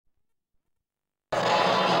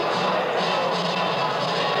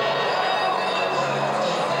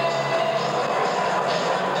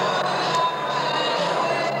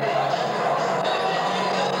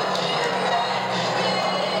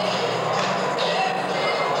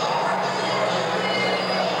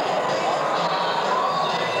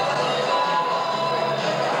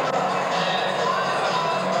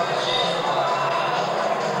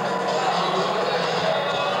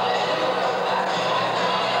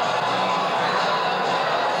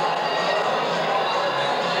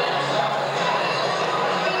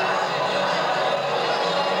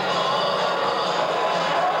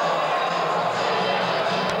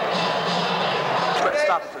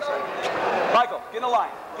Get in a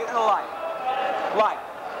line. Get in a line. Line.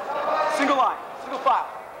 Single line. Single file.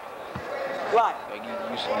 Line. I get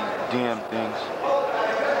used to these damn things.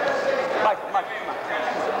 Michael, come on.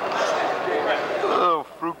 Oh,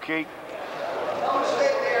 fruitcake.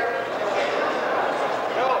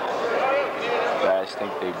 Guys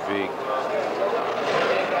think they big.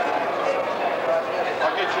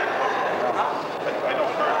 I'll get you. I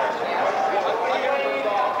don't hurt.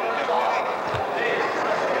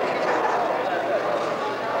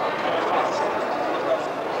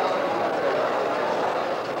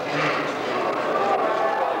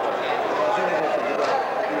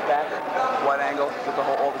 Wide angle, get the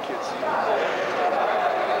whole, all the kids.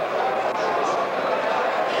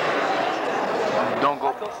 Don't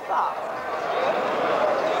go. Stop.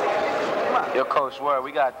 Come on. Yo, coach, where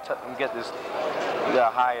we got to get this. We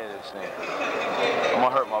gotta hire this thing. I'm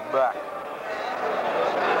gonna hurt my back.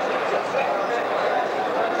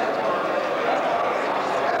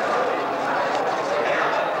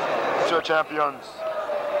 What's your champions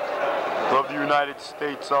of the United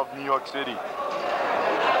States of New York City?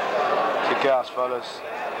 Kick ass, fellas.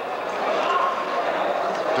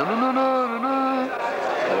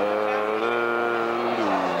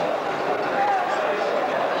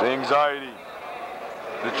 The anxiety,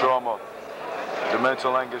 the trauma, the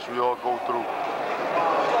mental anguish we all go through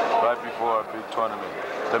right before a big tournament.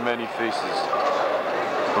 The many faces.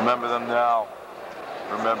 Remember them now.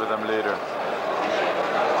 Remember them later.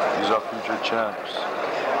 These are future champs.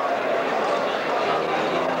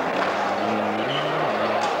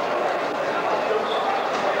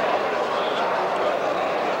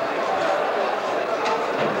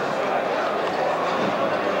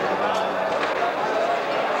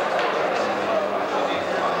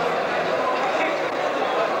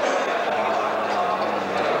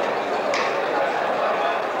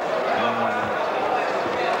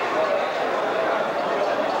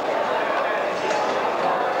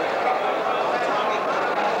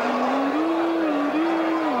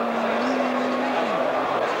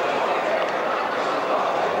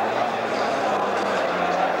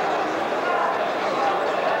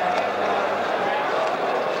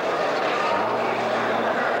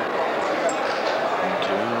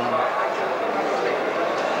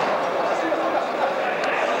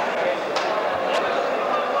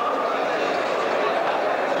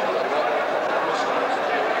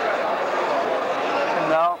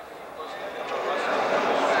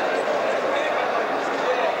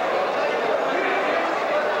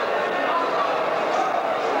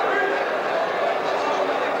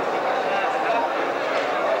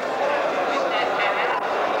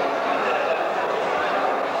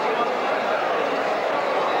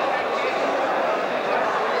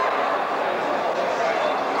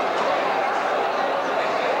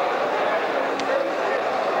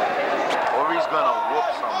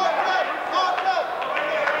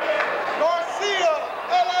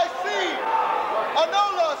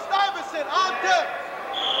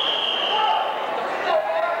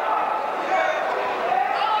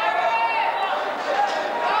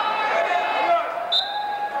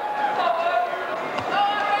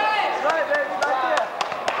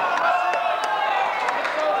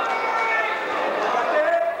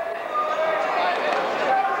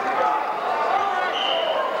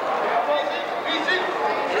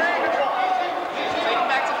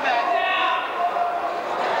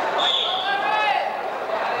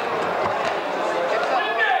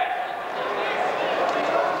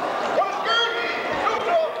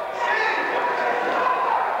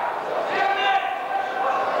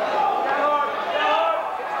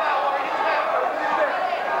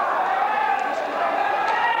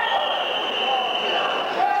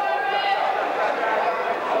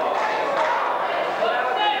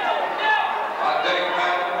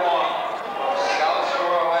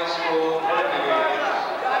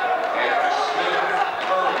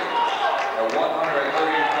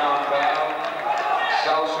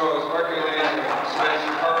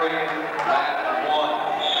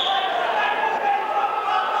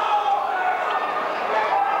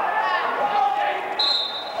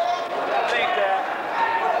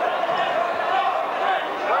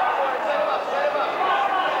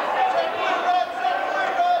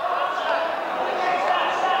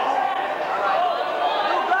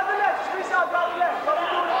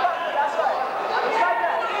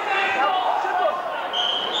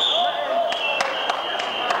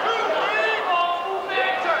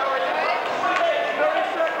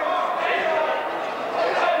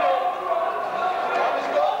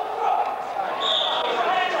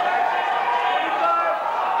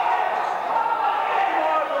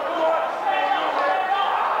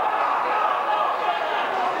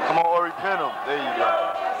 him. There you go.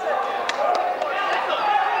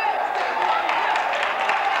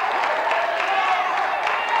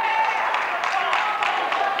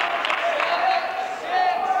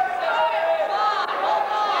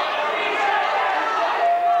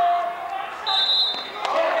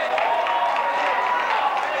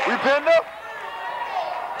 We pinned him?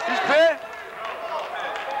 He's pinned?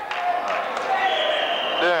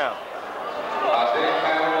 Damn. Big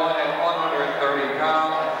medal one at 130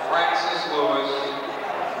 pounds, Francis Lewis,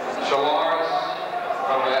 Chalaris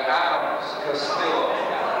from the Adams, Castillo.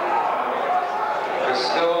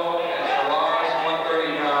 Castillo and Chalaris,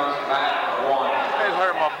 130 pounds, back one. It's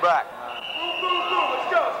hurt my back, man.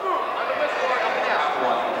 Let's go.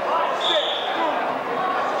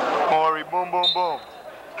 Corey, boom, boom, boom.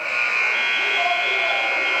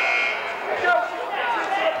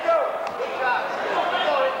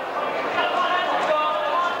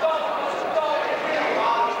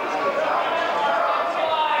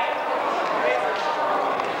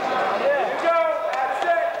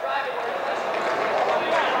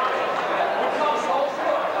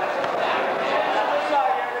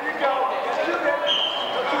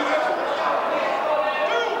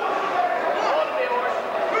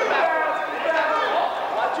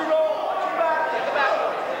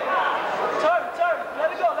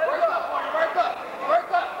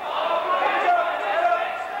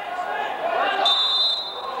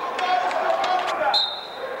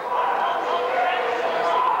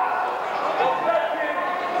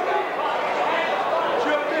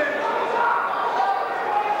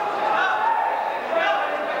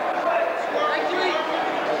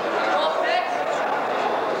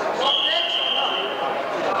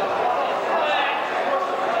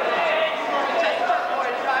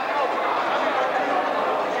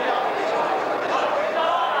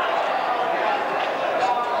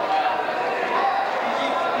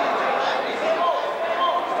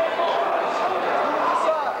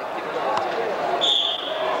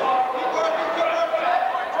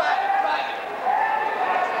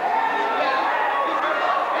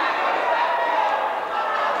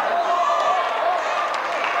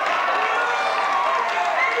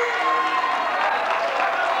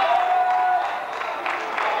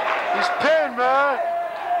 He's pinned, man.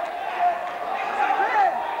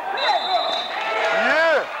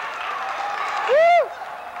 Yeah. Woo.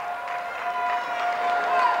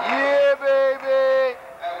 Yeah, baby.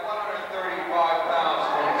 At 135 pounds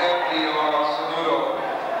from FDR Sanudo,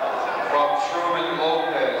 from Truman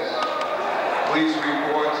Lopez. Please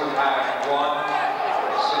report to match one.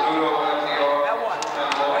 Sanudo, FDR,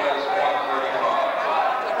 Truman Lopez,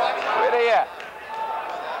 135. Where they at?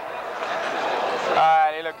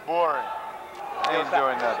 Alright, they look boring. They ain't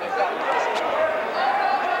doing nothing.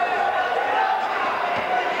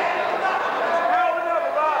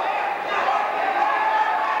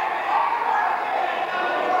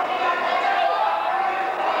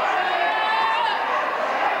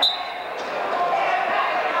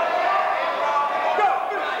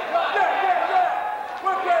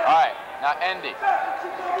 Alright, now Andy.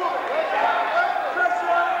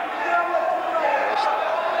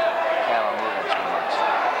 Camera moving too much.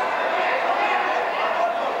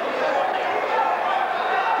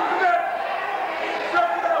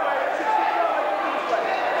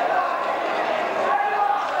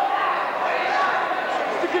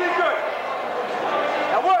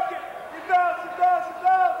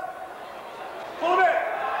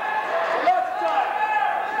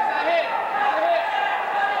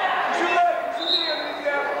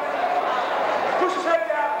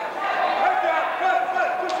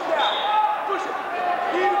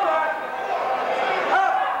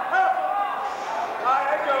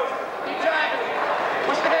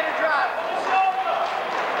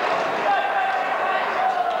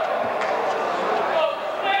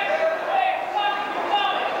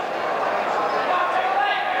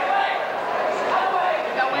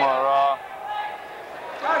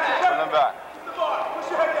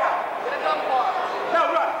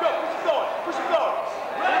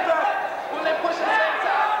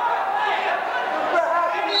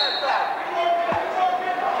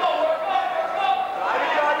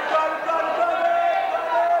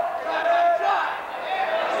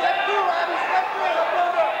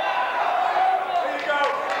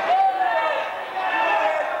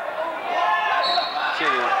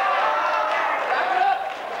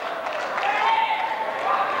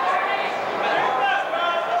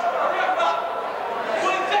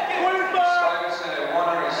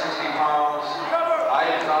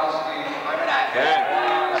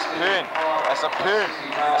 That's a pin.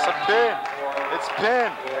 That's a pin. It's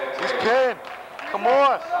pinned. He's pinned. Come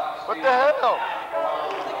on. What the hell?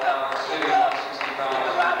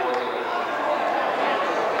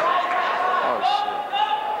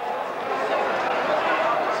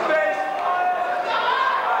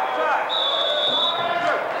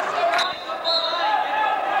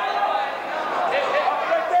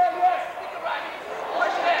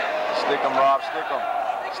 Stick him, Rob. Stick him.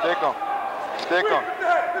 Stick him. Stick him.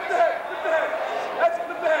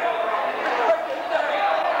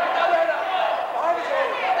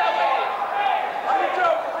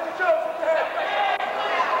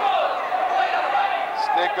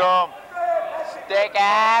 Stick him. Stick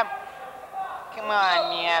him. Come on,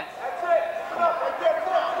 man. Come on.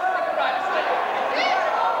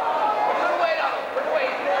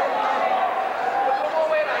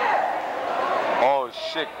 Oh,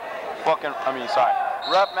 shit. Fucking, sorry.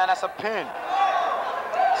 Ref, man, that's a pin.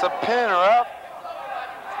 It's a pin, ref.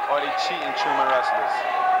 Oh, they cheating, Truman wrestlers.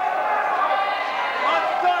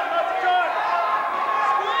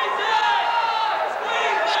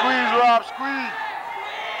 Squeeze, Rob, squeeze.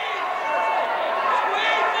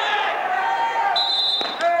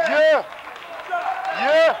 Yeah.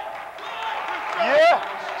 Yeah. Yeah.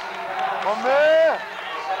 My man.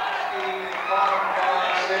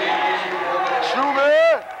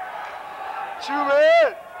 Truman.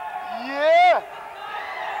 Truman. Yeah.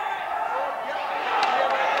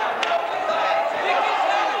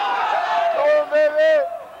 Come on, baby.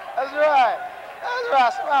 That's right. That's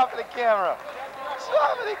right. Smile for the camera.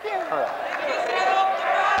 Smile for the camera.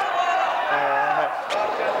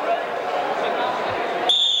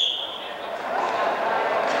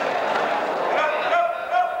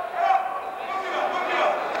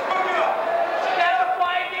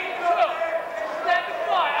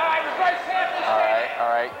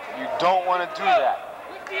 You don't want to do that.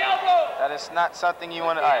 That is not something you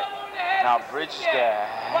want to. All right. Now bridge the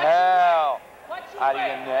hell out of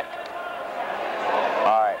your neck.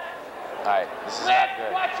 All right. All right. This is not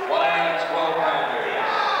good.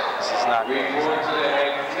 This is not good. Report to the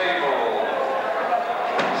head table.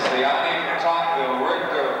 Siani Patakville,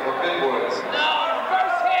 Richter for Bidwoods. No,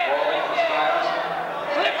 reverse hand.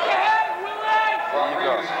 Flip your head, Willie. There you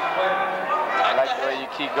go. I like the way you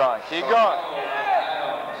keep going. Keep going.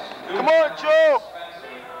 Come on, Joe.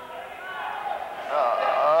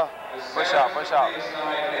 Push out, push out.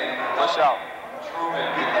 Push out. Truman,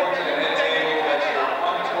 report to the head table. That's your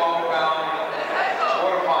 112-pound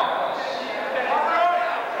quarterfinals.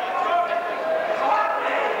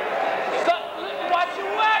 Watch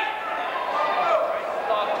your way.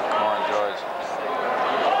 Come on, George.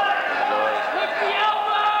 George. Flip the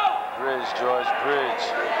elbow. Bridge, George, bridge.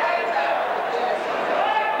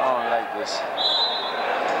 I don't like this.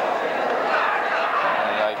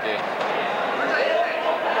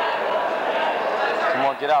 Come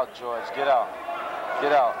on, get out, George. Get out.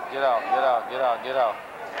 Get out. Get out. Get out. Get out. Get out.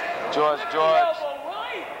 George, George.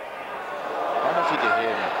 I don't know if he can hear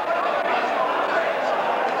me.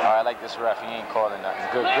 All right, I like this ref. He ain't calling nothing.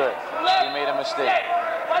 Good, good. He made a mistake.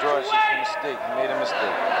 George, he made a mistake. He made a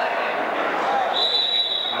mistake.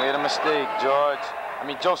 He made a mistake, George.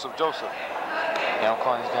 Joseph. Joseph. Yeah, I'm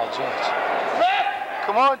calling this guy George.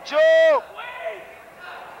 Come on, Joe.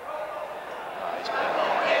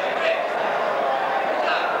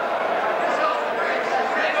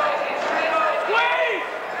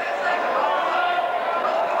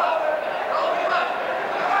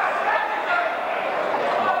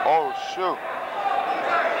 Shoot.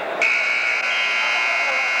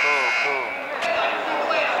 Cool.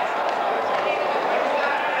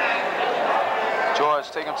 George,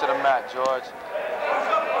 take him to the mat, George.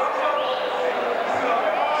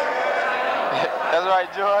 That's right,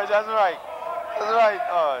 George. That's right. That's right.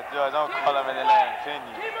 Oh, George, don't call him in the name. Pin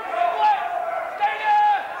you. Keep him split. Stay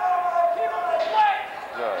there. Keep him split.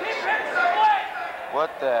 George. Keep him split.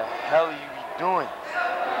 What the hell are you doing?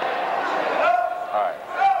 All right.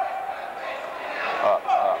 Up.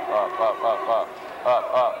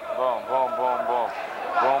 Boom, boom, boom, boom.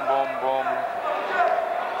 Boom, boom, boom.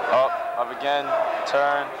 Up again.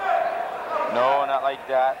 Turn. No, not like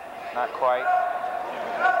that. Not quite.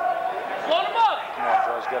 Load him up. Come on,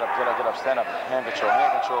 George. Get up. Stand up. Hand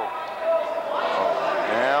control. Oh,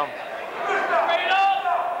 damn.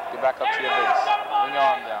 Get back up to your base. Bring your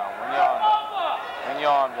arm down. Bring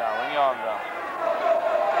your arm down.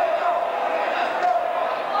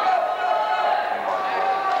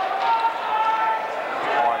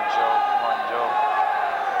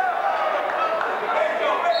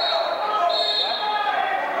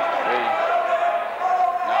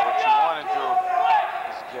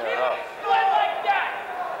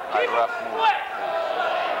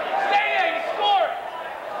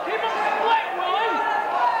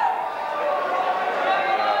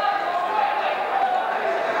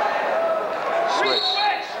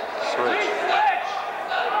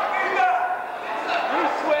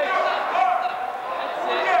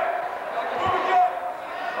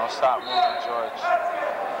 Stop moving, George.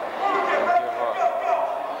 Don't give up.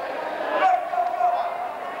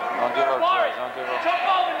 Don't give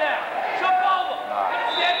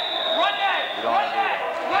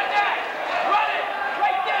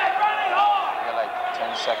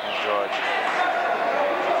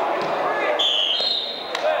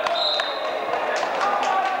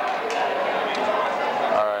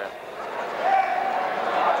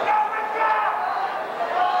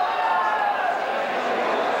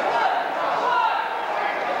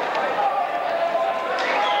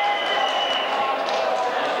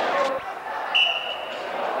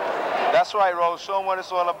That's right, Rose. Show them what it's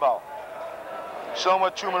all about. Show them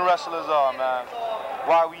what Truman wrestlers are, man.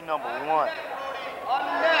 Why we number one.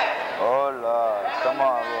 Oh, Lord. Come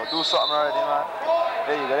on, Rose. Do something already, man.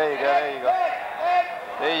 There you go, there you go, there you go.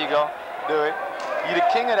 There you go. Do it. You the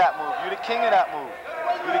king of that move. You the king of that move.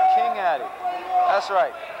 You the king at it. That's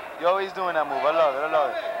right. You always doing that move. I love it. I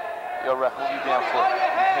love it. Yo, ref, who you being for?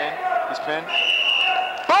 Pin? He's pinned.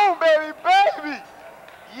 Boom, baby, baby.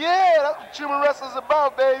 Yeah, that's what Truman wrestling's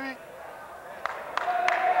about, baby.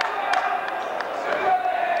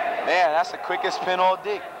 Man, that's the quickest pin all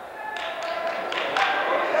day.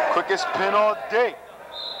 Quickest pin all day.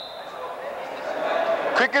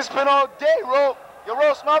 Quickest pin all day, Ro. Yo,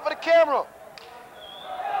 Ro, smile for the camera.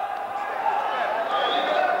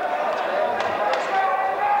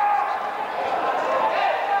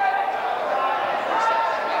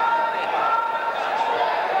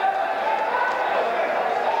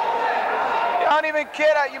 I don't even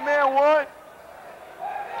care that your man won.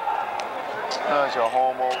 That's your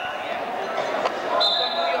homo.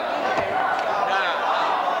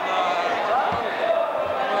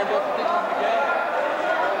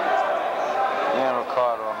 Yeah,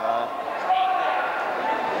 Ricardo, man.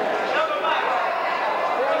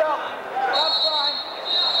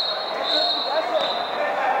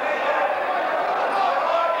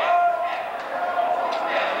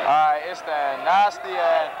 Alright, it's the nasty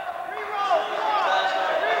end.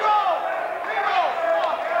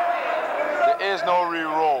 There is no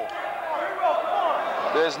re-roll.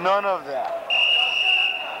 There's none of that.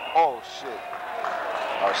 Oh, shit.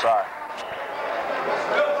 Oh, sorry.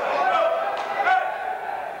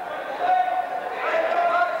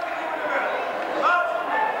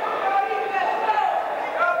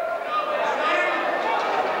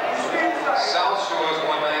 South Shore is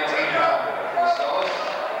 119 pounds.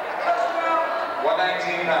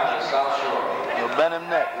 119 pounds, South Shore. Yo, bend him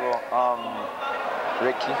neck,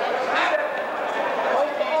 Ricky.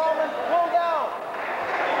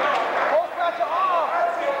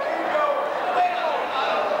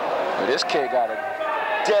 This kid got a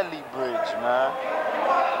deadly bridge, man.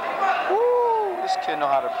 Woo, this kid know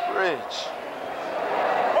how to bridge.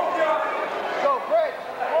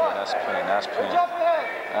 Yeah, that's pin, that's pin.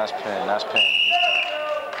 That's pin, that's pin.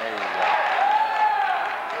 There you go.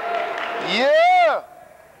 Yeah!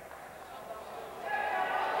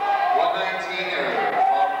 119 area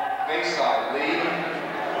from Bayside, Lee.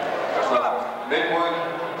 From Midwood.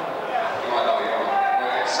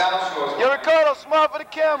 South Shore. Yo, Ricardo, smile for the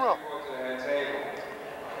camera.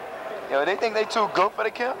 Yo, they think they too good for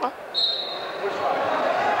the camera?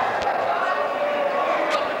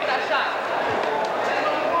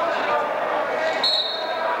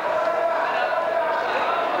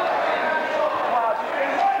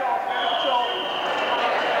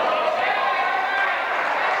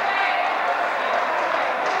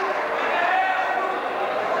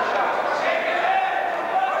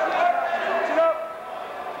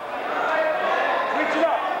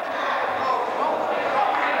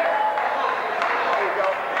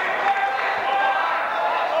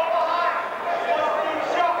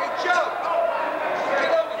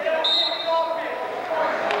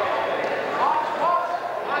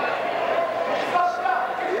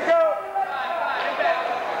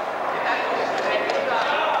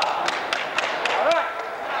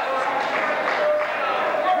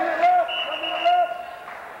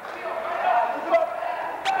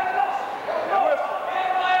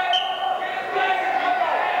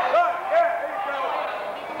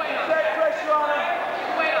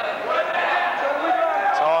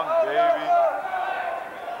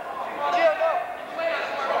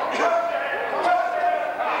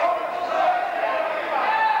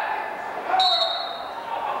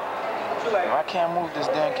 I can't move this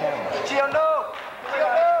damn camera.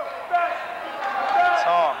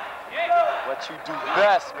 Tom, what you do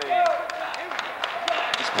best, baby.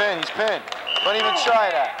 He's pinned, he's pinned. Don't even try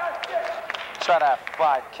that. Try that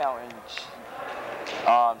 5 count inch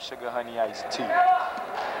sugar honey iced tea.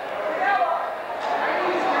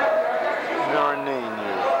 Even Renee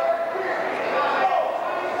knew.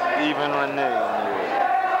 Even Renee knew.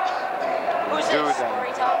 Who's Do this? that.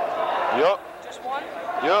 Yup. Just one?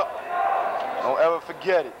 Yup. Don't ever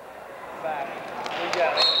forget it.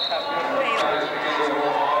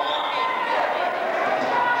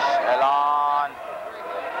 Shellon.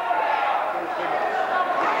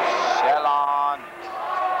 Shellon.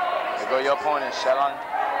 There go your opponent, Shellon.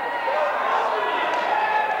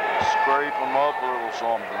 Scrape him up a little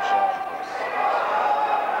something, something.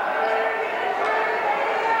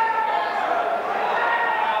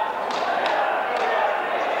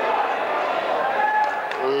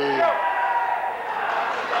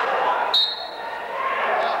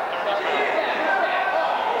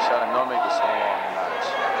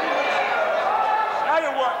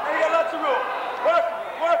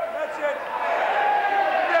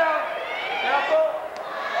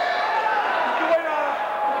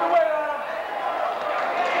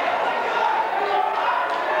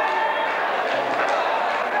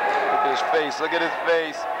 Look at his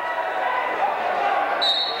face.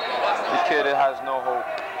 The kid has no hope.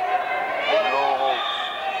 No hope.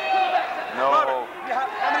 No hope.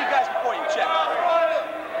 How many guys before you? Check.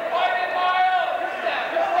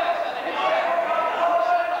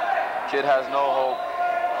 Kid has no hope.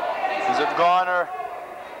 He's a goner.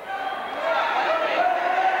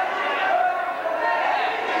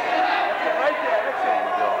 Right there, that's it. There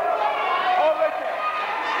you go. Oh, right there.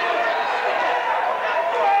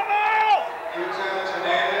 Lieutenant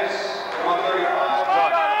Hernandez, 135.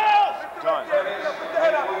 He's done. Put the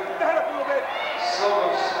head up. Put the head up a little bit.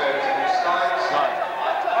 Silver Spit, Styles. Done.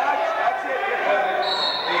 That's it.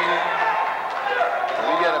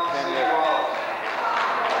 We get a pin here.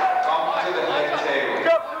 Come to the head table.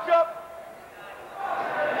 Look up, look up.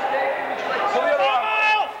 Pull the other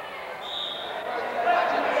arm.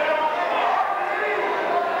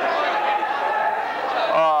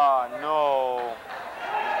 Oh, no.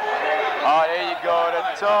 Oh, there you go, the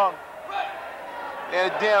tongue. Yeah,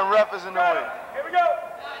 the damn ref is in the way. Here we go.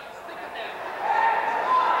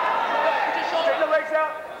 Take the legs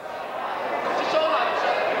out.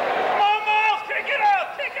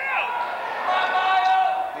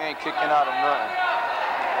 He ain't kicking out of nothing.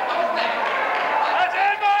 That's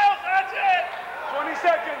it, Miles. That's it. 20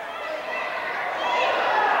 seconds.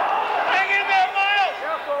 Hang in there, Miles.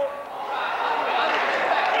 Careful.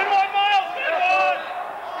 Good one, Miles. Good one.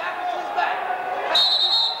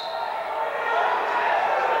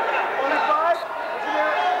 25. What's in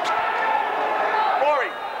there? Maury.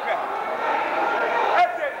 Come here.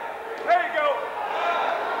 That's it. There you go.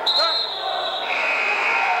 Done.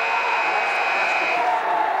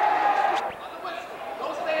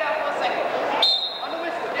 Don't stay out for a second. On the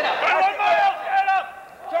whistle, get out. Good one, Miles. Get up.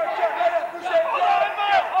 Turn, right up. Push it. Hold on,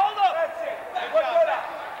 Miles. Hold up. That's it. One foot out.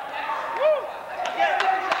 Woo.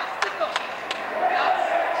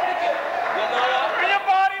 Bring your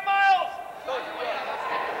body, Miles.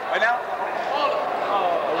 Right now?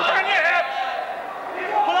 Turn your hips.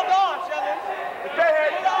 Pull up the arms, Sheldon. Lift that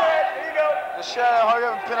head. Lift that head. There you go. Just shut up, hurry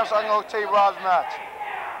up and pin up so I can go take Rob's match.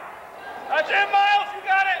 That's it, Miles. You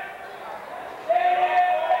got it.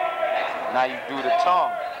 Now you do the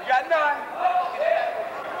tongue. You got 9.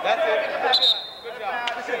 That's it. Good job.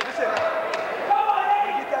 Listen.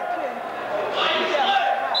 When you get that pin,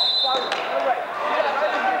 follow to the right.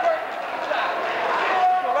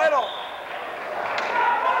 Go right on.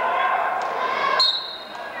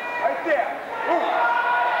 Right there. Ooh.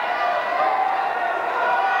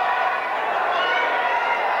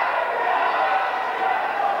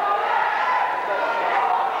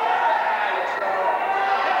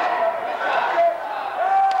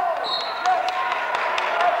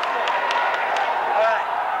 All right.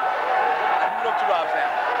 Move up to Rob's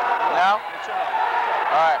now. Now? Turn up.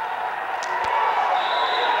 All right.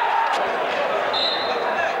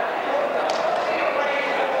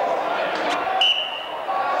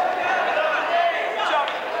 Jump.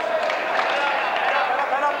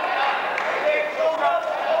 Head up.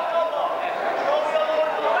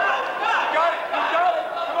 You got it.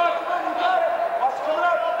 Come on, you got it. Watch it coming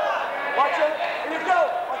up. Watch it. Here you go.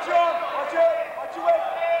 Watch your arm. Watch it. Watch your weight.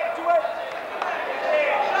 Watch your weight.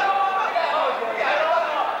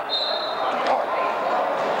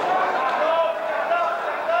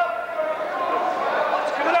 Watch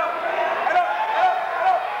it coming up. Head up.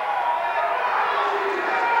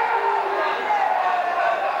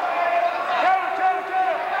 Counter.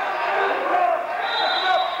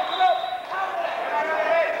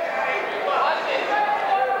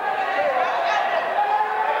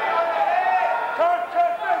 Come up.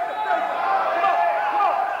 Turn, face it. Come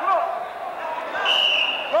on. Go.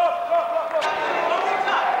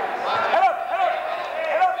 Head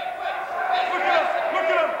up. Look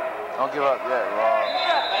at him. Don't give up yet, Rob.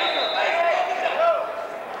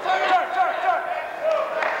 Turn.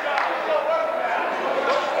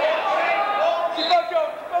 Keep on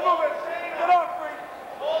going. Keep on moving. Get on free.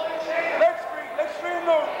 Legs free and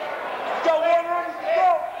move. You got one room, you can go.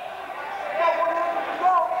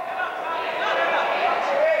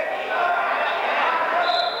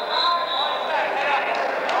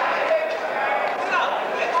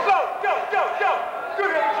 Go.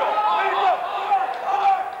 Good, Angel. There you go. Come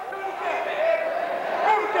on.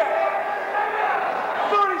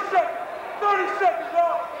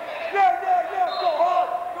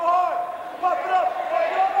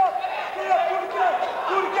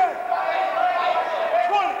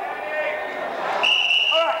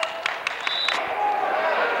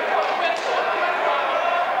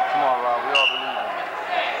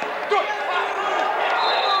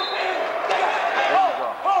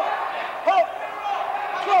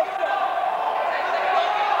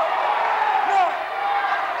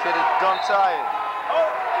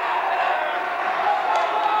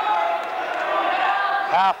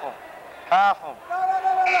 Half him. Half him. No.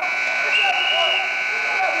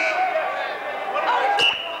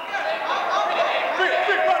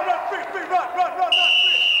 Run.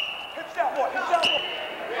 Hips down, boy. Go.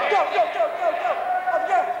 Up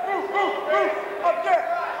again. Move. Up again.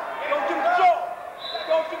 Don't give him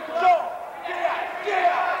control. Get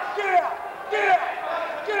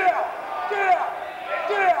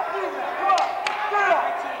out. Move now.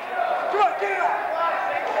 Come on. Get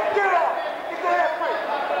out. Get the hand free.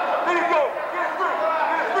 There you go. Get it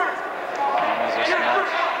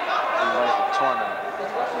free. He wins the tournament.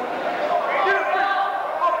 Get it free.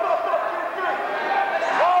 Up. Get it free.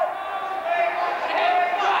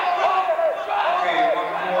 Okay,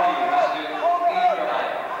 140. This is Eagle.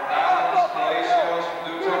 Now, Palacios from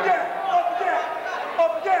Newton.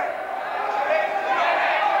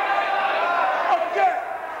 Up again.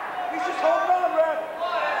 He's just holding on, man.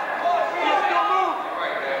 He's still move.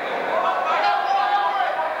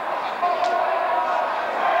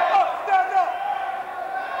 Stand up.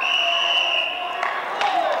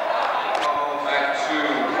 Back to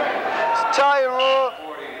It's tire roll.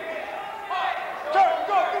 40. Turn,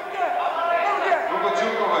 go again. Vukovic,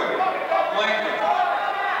 Lincoln,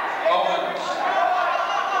 Owens,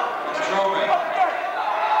 Truman.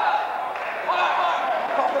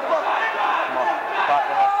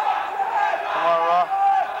 Come on, Raw.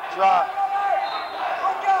 Drive.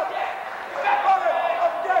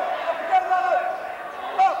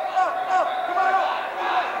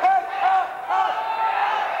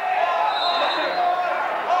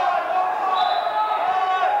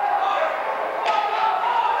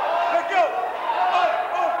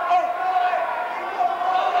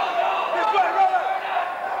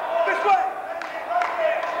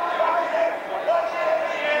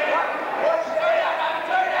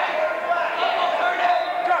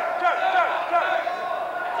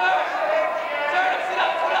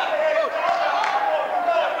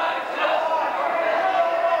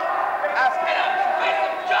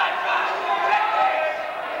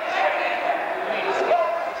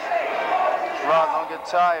 Raw, don't get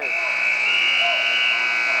tired.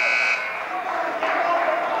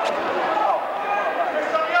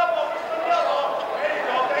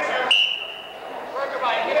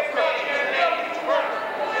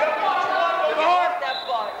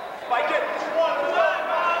 Spike it.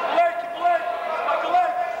 Leg. Spike the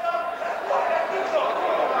leg.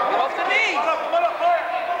 Get off the knee. Come on up, higher.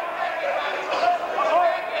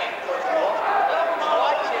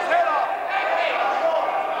 Watch it. Head up.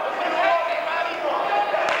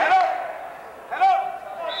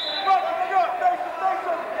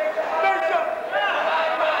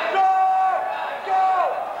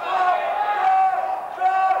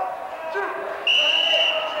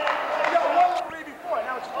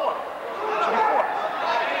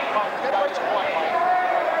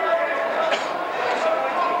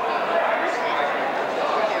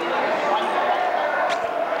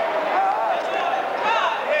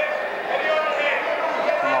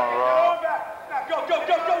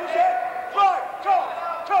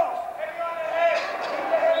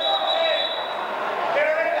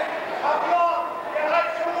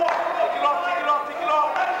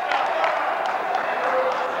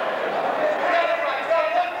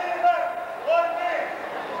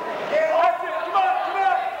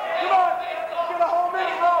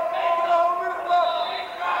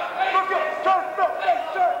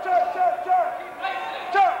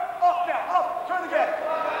 Turn again.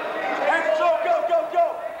 Hands control,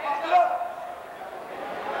 go.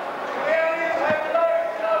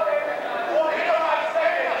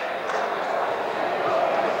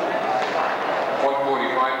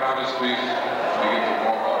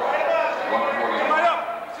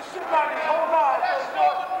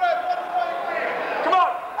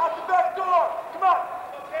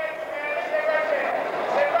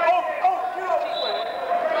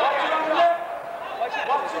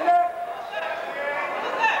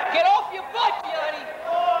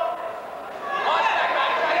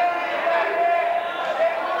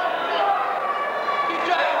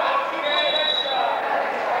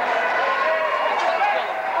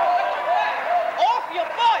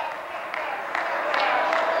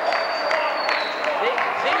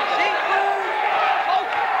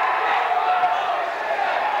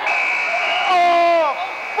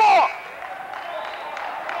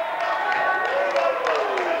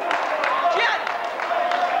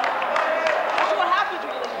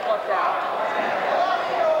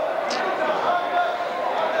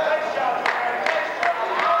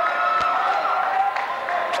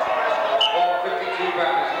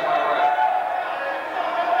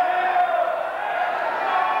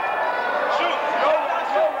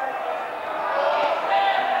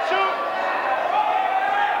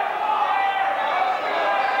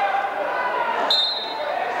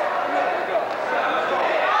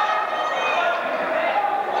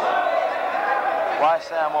 Why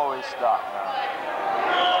Sam always stop, man?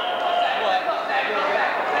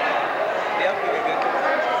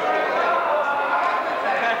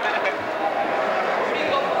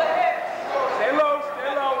 Stay low,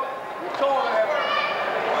 stay low. You're tall, man.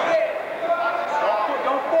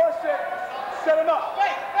 Don't force it. Set him up.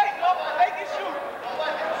 Wait, make it shoot.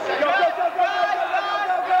 Go.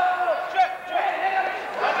 Strip.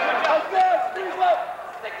 Right there, squeeze left.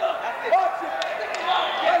 Watch it.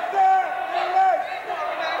 Right there, relax.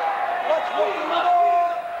 Watch me, come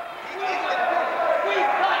on.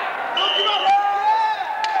 Squeeze tight.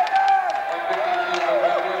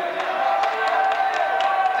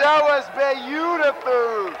 That was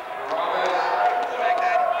beautiful.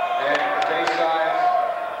 And Bayside,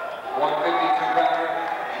 152 pounder.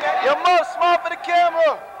 Yo, Mo, smile for the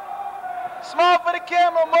camera. Smile for the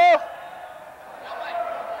camera, Mo.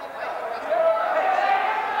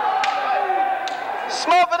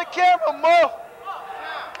 Smile for the camera, Mo.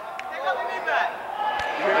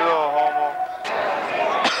 You little homo.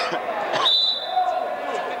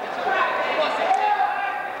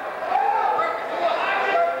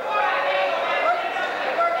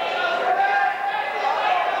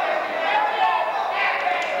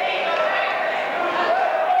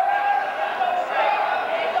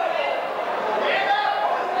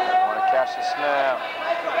 Catch the snap.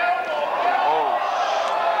 Oh.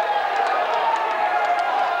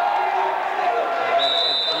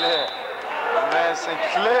 My man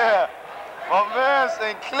Sinclair. My man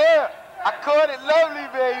Sinclair. I caught it lovely,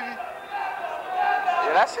 baby.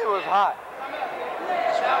 Yeah, that shit was hot.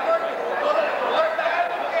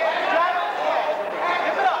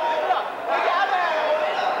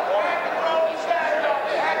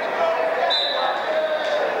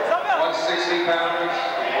 160 pounders.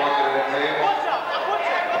 Walking to the table.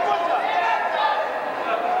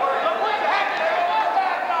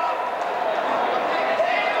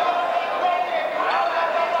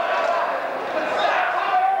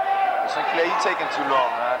 Sinclair, you taking too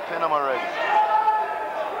long, man. Pin him already.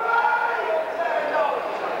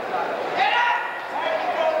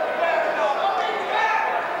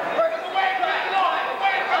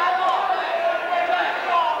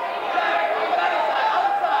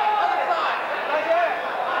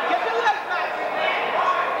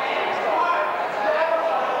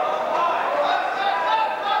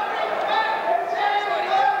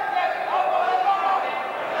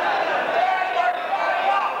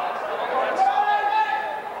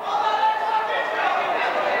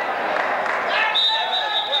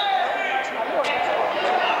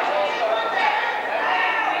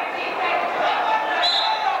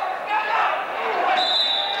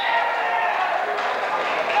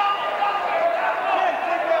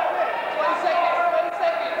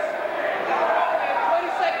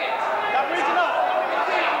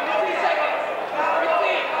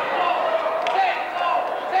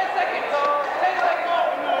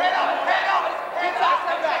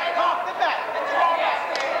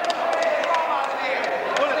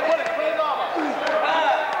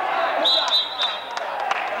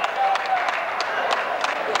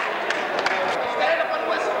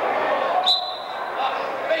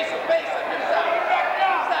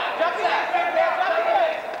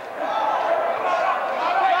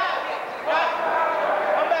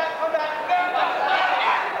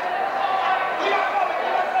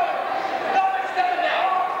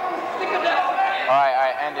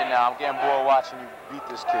 I'm getting bored watching you beat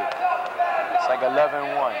this kid. It's like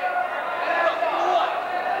 11-1.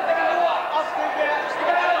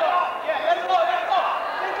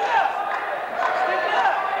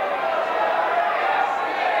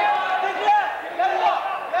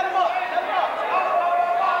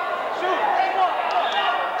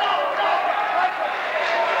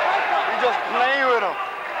 You just playing with him.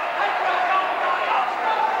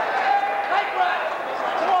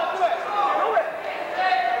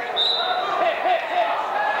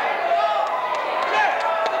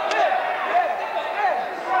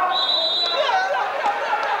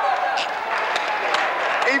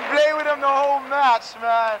 He played with him the whole match,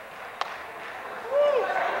 man.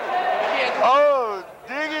 Oh,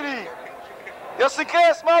 diggity. Yo,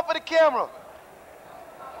 Sinclair, smile for the camera.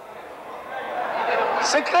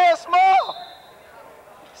 Sinclair, smile.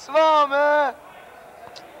 Smile, man.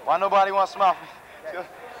 Why nobody want to smile? Yo,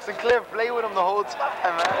 Sinclair played with him the whole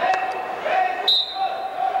time, man.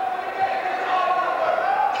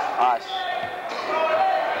 Gosh.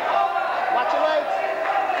 Watch your legs.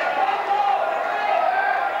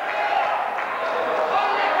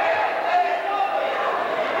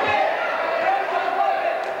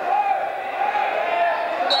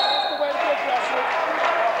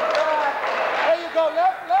 There you go,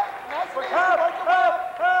 left, nice.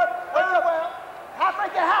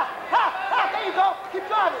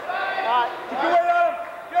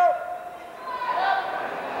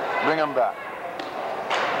 him back.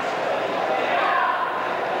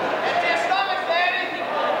 Into your stomach, Danny.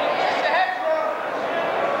 Just your head.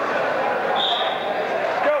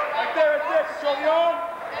 Go. Right there, right there. Control the arm.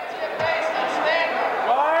 Into your face. Now stand up.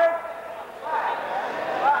 Fire.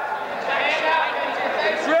 Stand up. Into your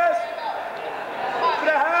face. Wrist. Come on. To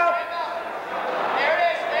the half. Stand up. There it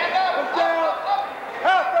is. Stand up. Look down. Up, up.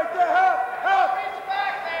 Half right there. Half. Half. Don't reach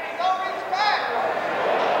back, Danny. Don't reach back.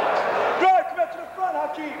 Good. Come out to the front,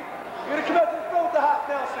 Hakeem. You're gonna come out to the front with the half,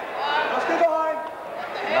 Nelson. Let's stay behind.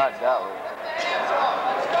 Not that way. Let the hands off.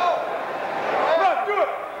 Let's go. Come on, do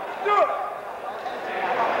it. Do it.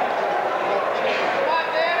 Come on,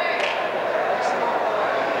 Danny.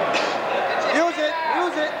 Use it.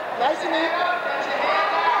 Use it. Nice and neat. Get your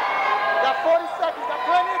hand out. Got 40 seconds. Got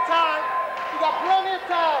plenty of time. You got plenty of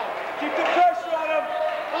time. Keep the pressure on him.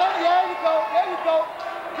 There you go. There you go.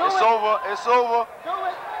 Do It's it. over. It's over. Do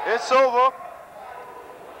it. It's over.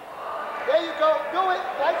 There you go. Do it.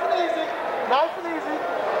 Nice and easy. Nice and easy.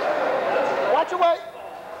 Watch your weight.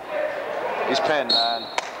 He's pinned, man. All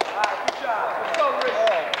right, good job. Let's go, Rick.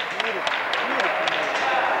 Beautiful.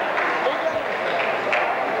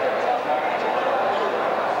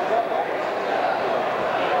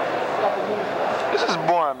 This is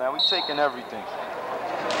boring, man. We taking everything.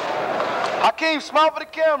 Hakeem, smile for the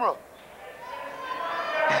camera.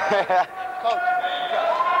 Coach.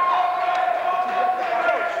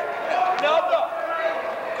 No, no.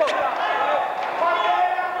 Coach.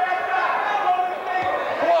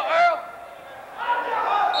 Come on, Earl.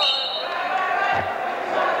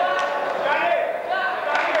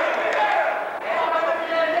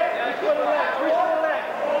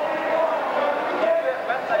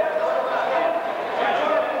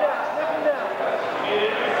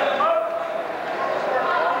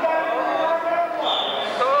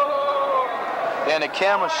 And the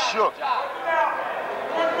camera shook. Drive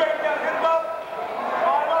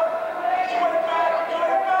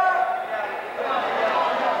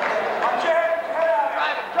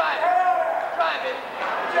it.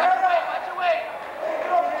 Watch your weight.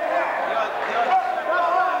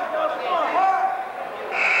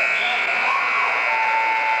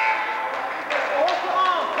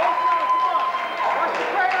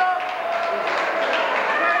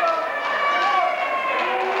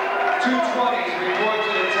 Report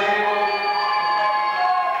to the table.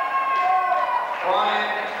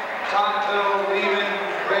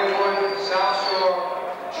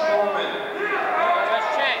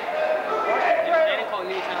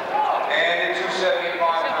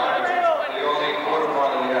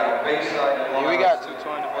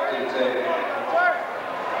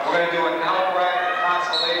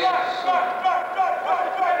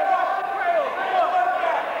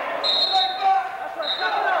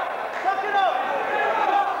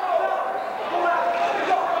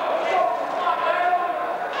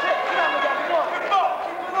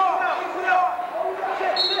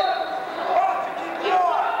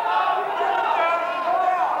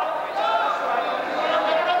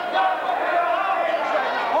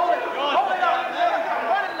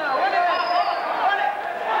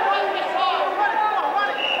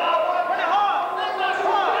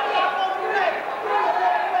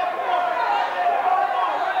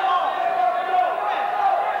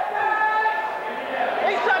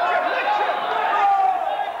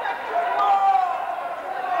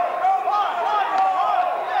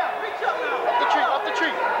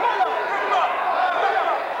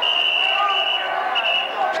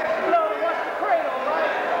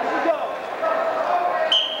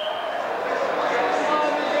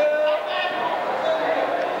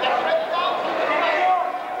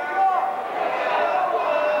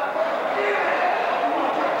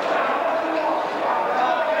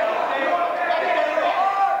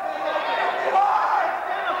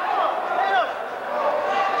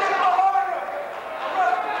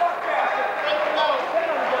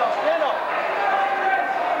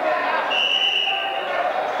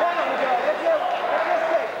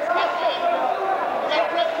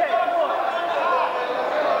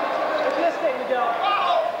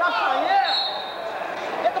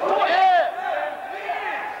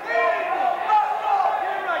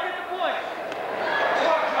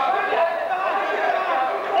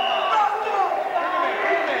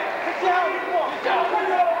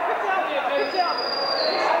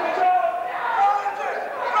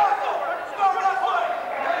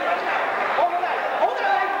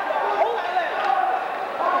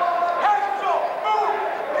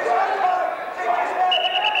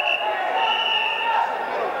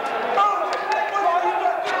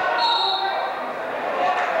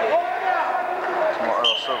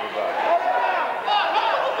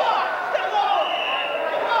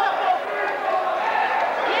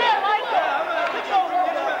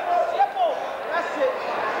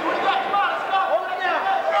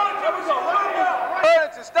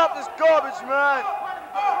 garbage, man.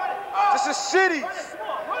 This is cities.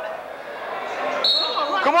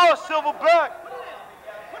 Come on, Silverback.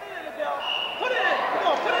 Put it in, Miguel. Put it in. Come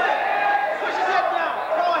on, put it in. Push his head down.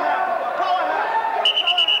 Power half, Miguel. Power half. You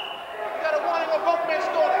got a warning on both men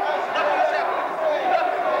scoring. Nothing's happening.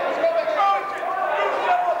 Let's go back.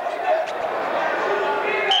 Step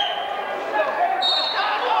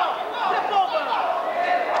over.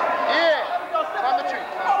 Yeah. Climb the tree.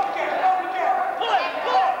 Pull it.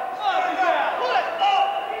 Pull it. Pull it, Miguel. Pull it.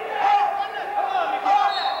 Come on, Miguel.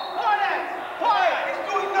 Pull it. Pull it. He's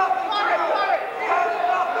doing nothing. Pull it. Pull it.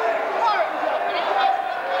 Pull it, Miguel.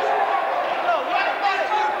 No, run it, run it.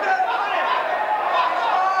 Pull it.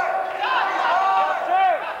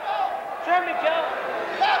 Turn, Miguel.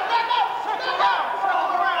 Circle around.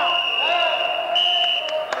 Circle around. All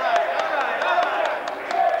right.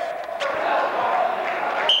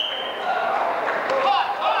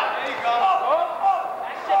 There you go.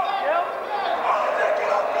 That's it, Miguel.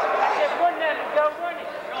 That's it. Run that, Miguel. Run it.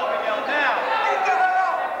 Go, Miguel. Now.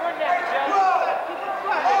 Run that, Miguel.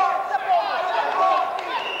 Step over.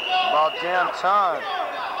 About damn time.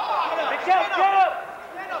 Miguel, get up.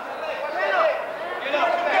 Stand up. Stand up. Get up.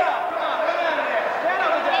 Stand up. Come on, run out of there. Stand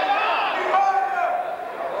up, Miguel.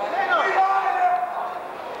 Stand up.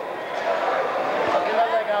 Get that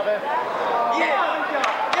leg out there. Yeah, Miguel.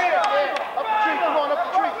 Yeah. Up the tree. Come on, up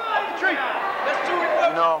the tree. Up the tree. Let's do it.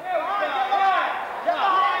 You know, Get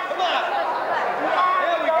behind. Come on.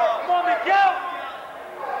 There we go. Come on, Miguel.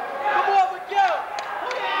 Come on, Miguel.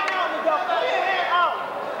 Pull your hand out, Miguel. Pull your hand out.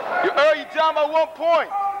 you're down by 1 point.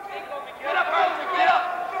 Get up early. Get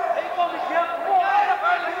up. There you go, Miguel. Come on. Get up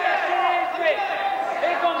early. There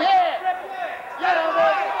you go, Miguel. Get up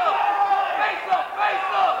early. Face up. Face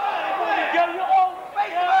up. Come on, Miguel. You're old.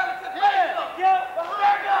 Face up. Face up. Miguel.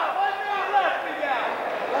 Behind up. 1 minute left, Miguel.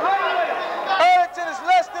 Behind up. Arlington is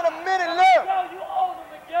less than a minute left. Miguel, you older,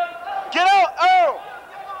 Miguel. Get out, Earl.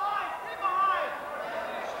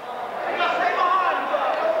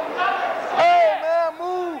 Hey, man,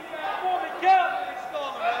 move.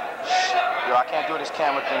 Yo, I can't do this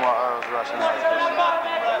camera thing while Earl's rushing.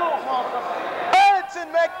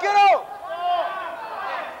 Arlington, man, get out.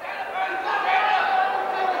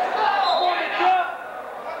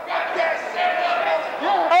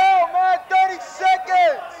 Oh, man, 30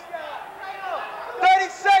 seconds. 30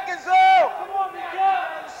 seconds, Earl.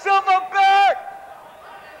 Silverback.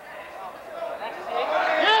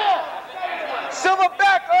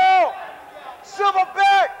 Silverback, Earl.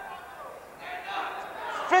 Silverback.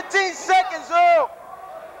 15 seconds, Earl.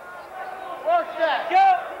 Work that. Go.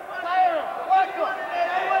 Fire him. Work him.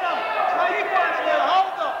 Stay with him. Keep running it.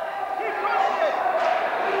 Hold him. Keep running it.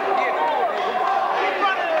 Keep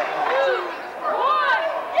running it. 2, 1.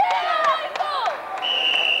 Yeah, go.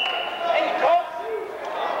 There you go.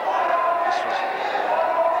 That's it.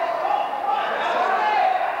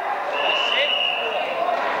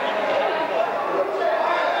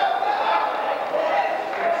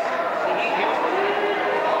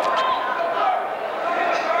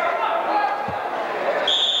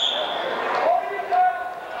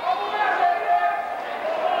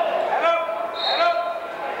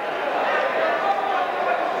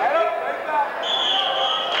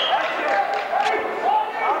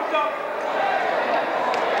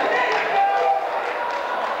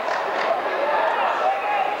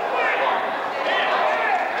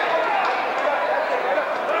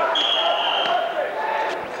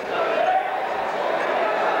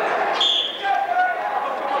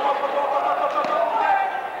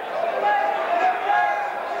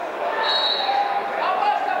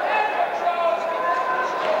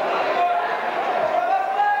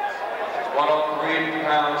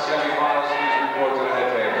 Semi-finals, please report to the head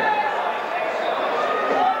table.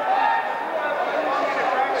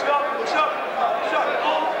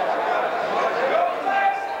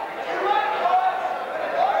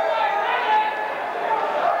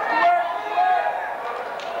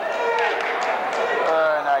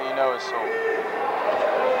 Now you know it's over.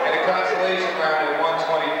 In the consolation round at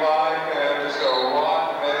 125, Mr.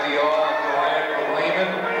 Roth, FDR, Durant,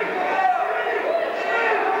 Lehman,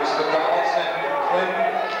 Mr. Donaldson,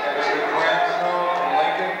 Clinton, and Mr. Cranstone from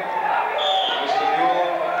Lincoln, Mr.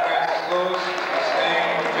 Mueller from Francis Lewis, Mr. Sting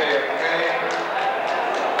from JFK,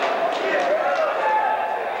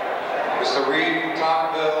 Mr. Reed from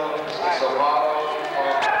Tocqueville, Mr. Salvato from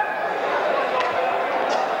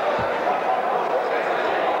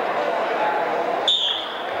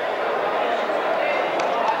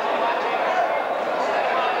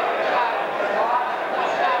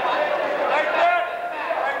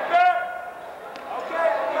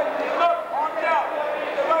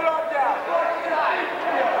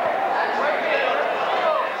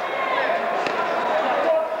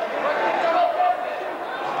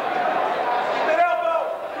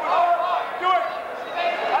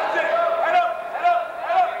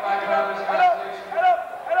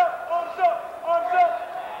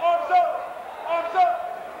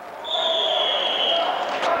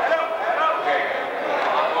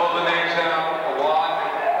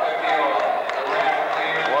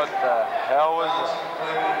hell was Dallas, it?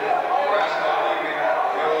 Clinton, Braswell, Lincoln,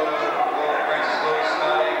 Viola, Francis Lewis,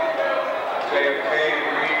 Stoney, JFK,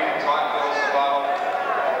 Green, Tocqueville, Savall,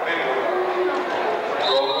 Midwood.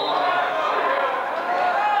 Roll call.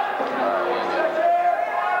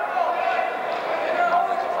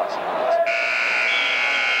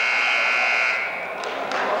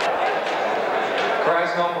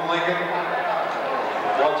 Krasnell from Lincoln,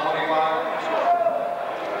 125.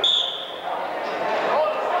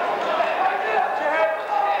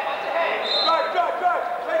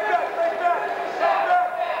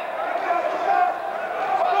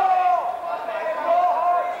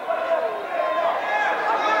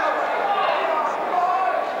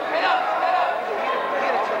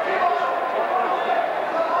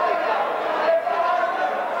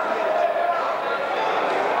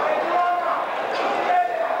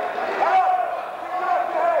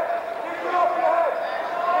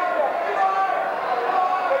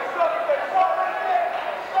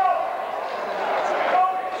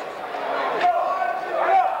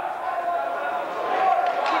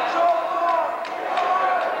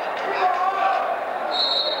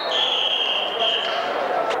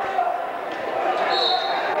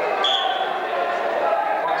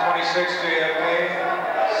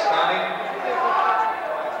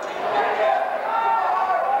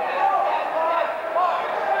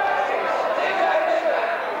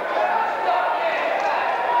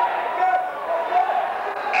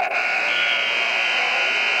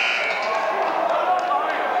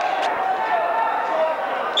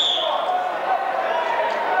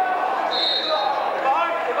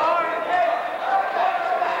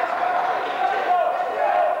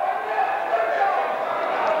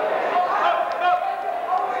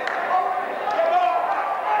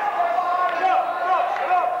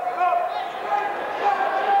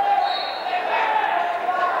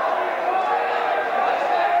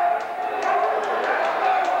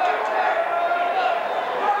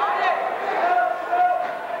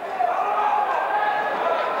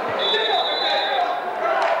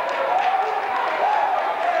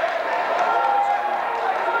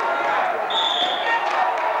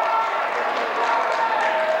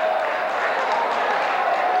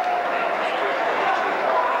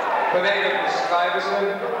 Pineda for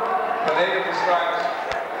Stuyvesant. Pineda for Stuyvesant.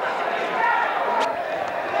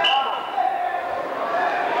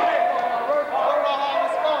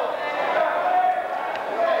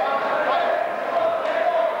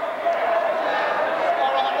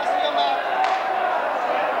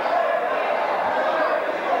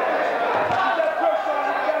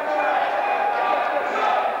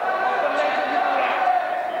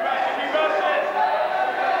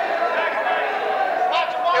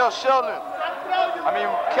 Sheldon. I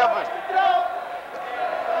mean, Kevin.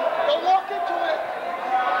 Don't walk into it.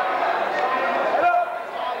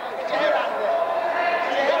 Get your head out of there.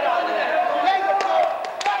 Get your head out of there. There you go.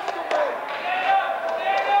 That's the way.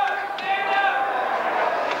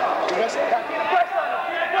 Let's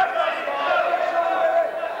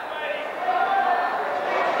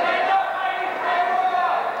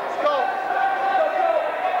go.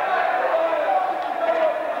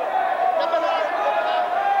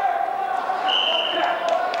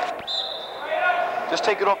 Just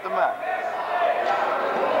take it off the mat. That's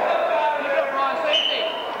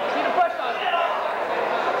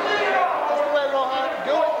the way, Rohan.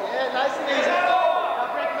 Do it. Yeah, nice and easy.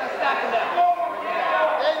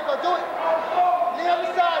 There you go. Do it. Knee on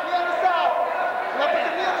the side. Knee on the side. Now put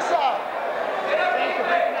the knee on the side.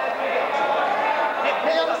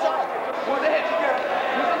 Knee on the side. Who's the head?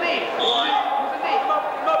 Who's the knee? Who's the knee?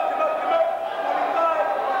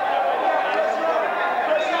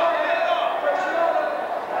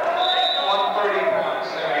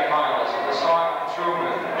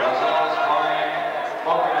 Truman, as well as Brian,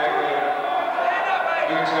 Buckenegger,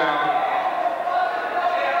 Newtown,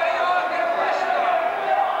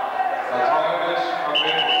 Antonovich from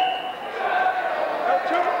Midwood.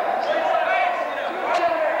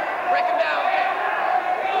 Break him down.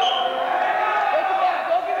 Break him down.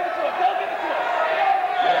 Go give it to him. Go give it to him.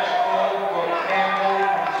 Last call for Campbell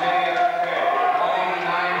from JFK.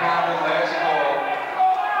 29-pounder last call.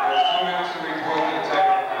 There's 2 minutes to report the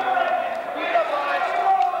table.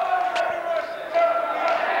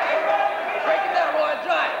 Break it down, Roy.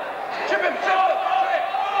 Drive.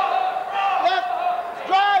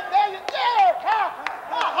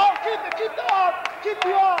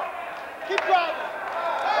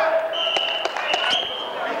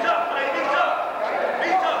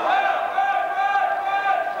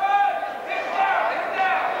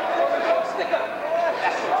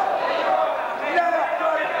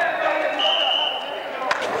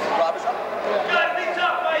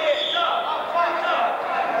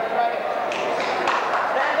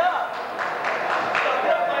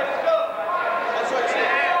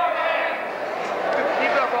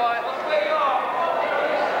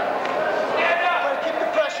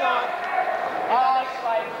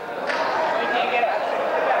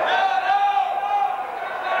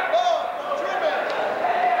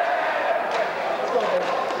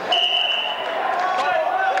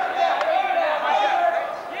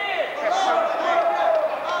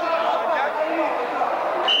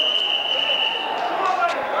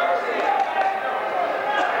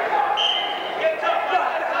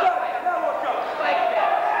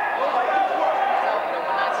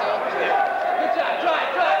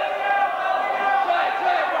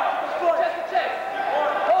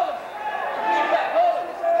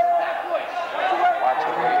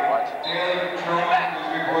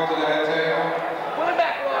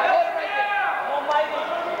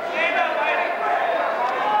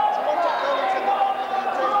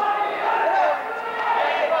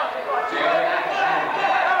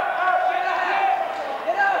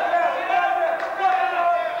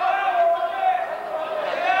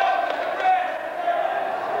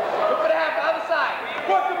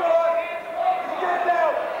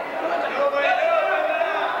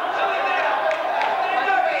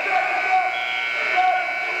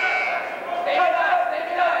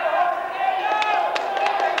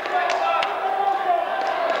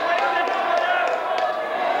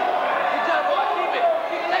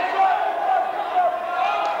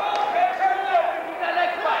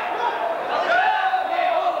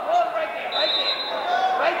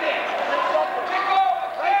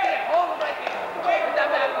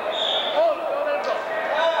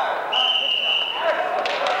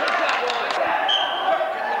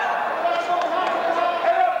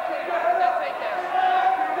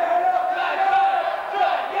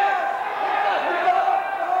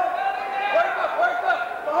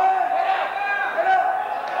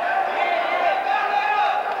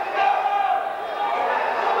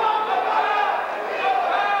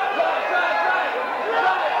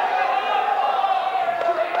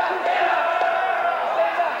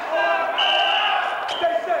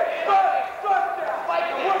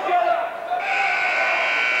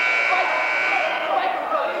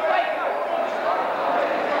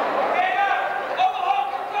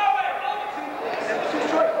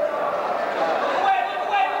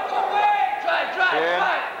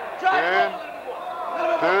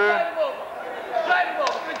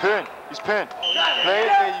 pin. Play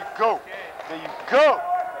it, there you go. There you go.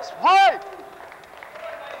 That's right.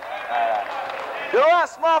 You know what?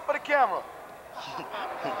 Smile for the camera.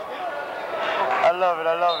 I love it,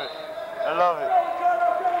 I love it. I love it.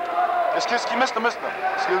 Excuse me, mister.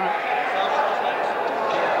 Excuse me.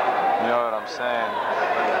 You know what I'm saying?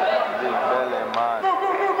 Big belly, man.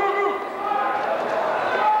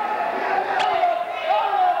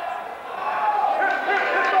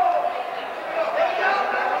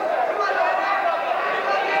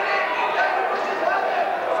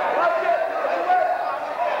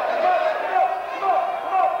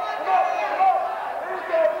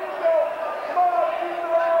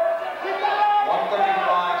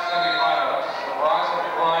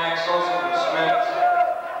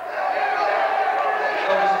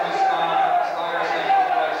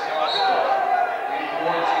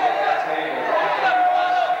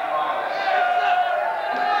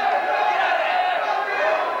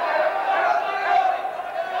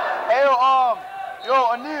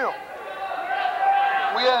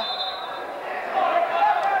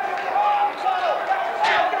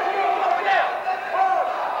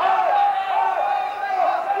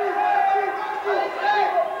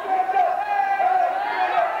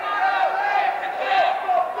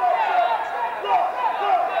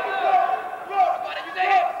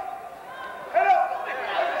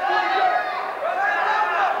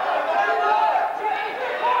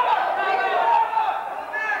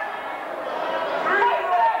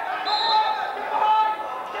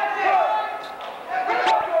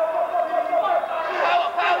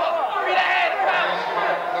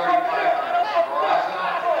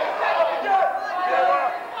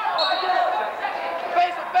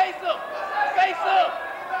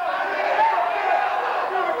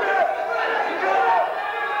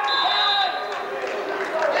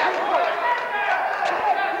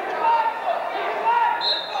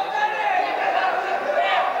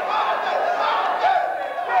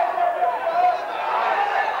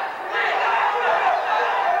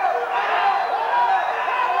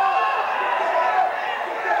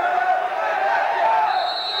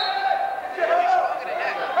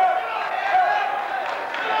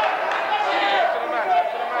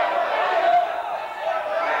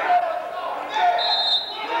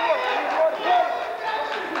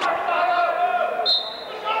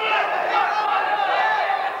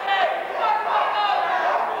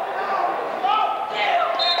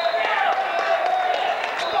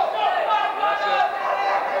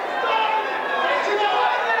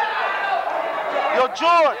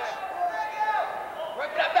 George!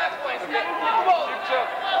 Work that back point. Come on.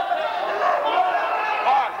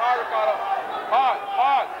 Hard, Ricardo. Hard.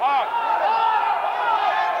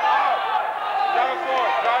 Drive it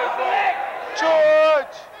forward.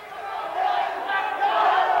 George!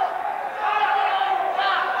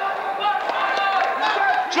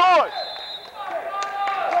 George!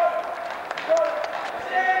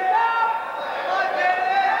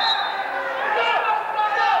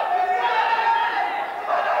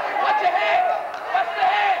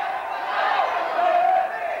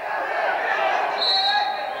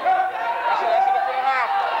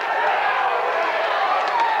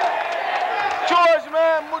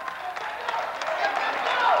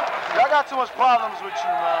 I got too much problems with you,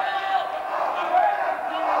 man.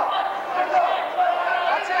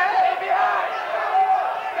 Watch it. Stay behind.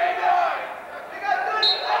 Stay behind.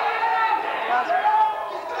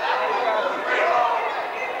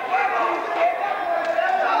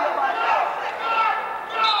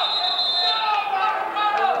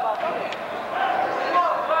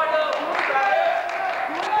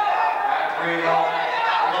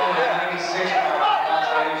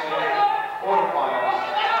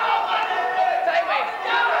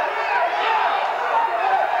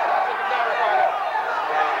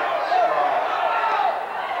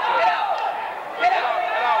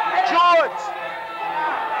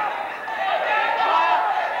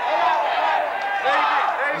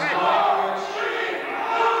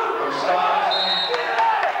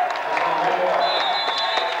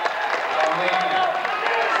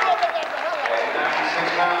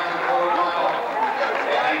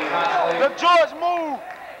 George, move!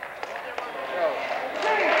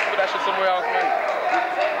 Put that shit somewhere else, man.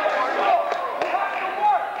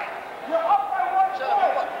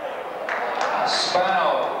 Spano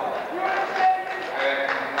at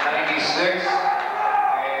 96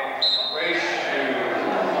 and race shoe.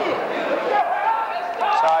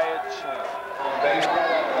 Tired chin. From baseball.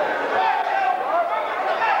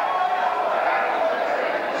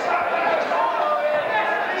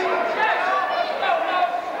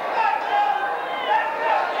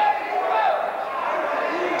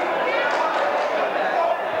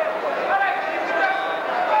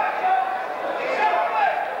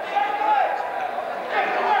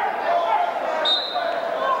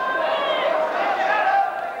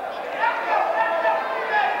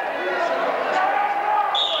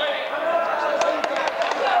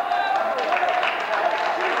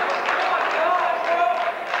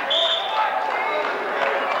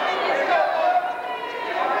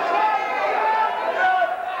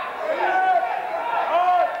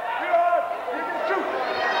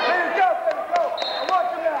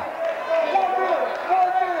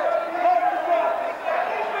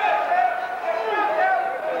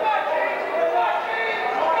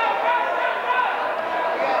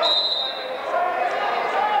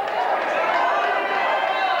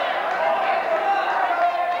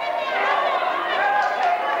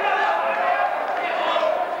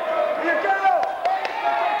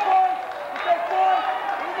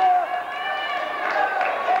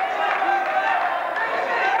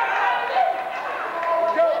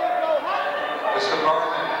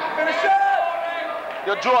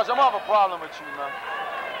 George, I'm gonna have a problem with you, man.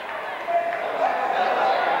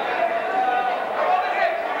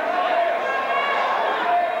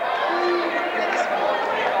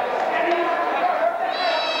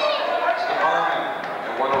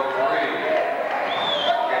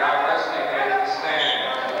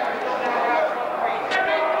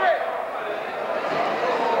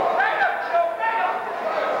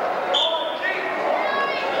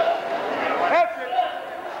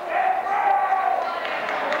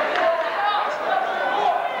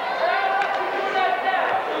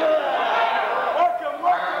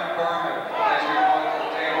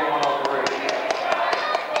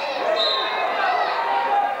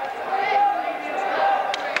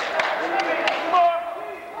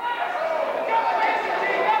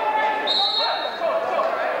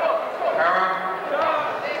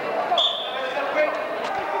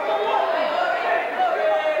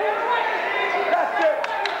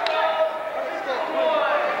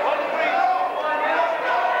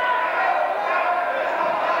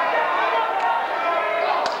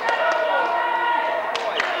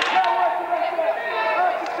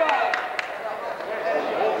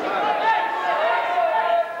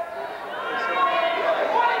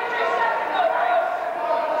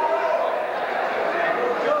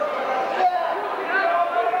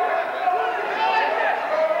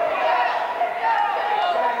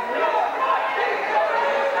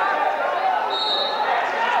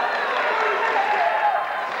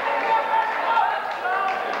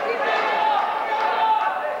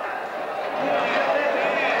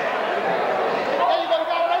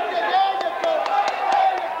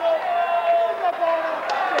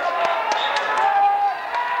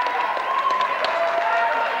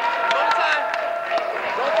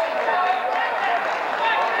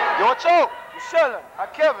 Watch out! You're shelling.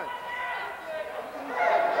 Kevin.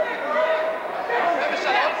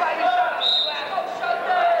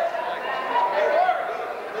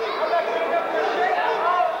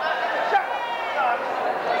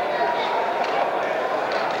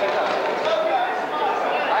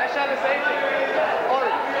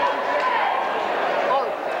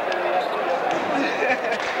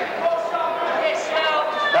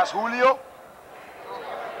 That's Julio?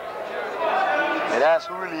 Yeah, that's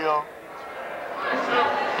Julio.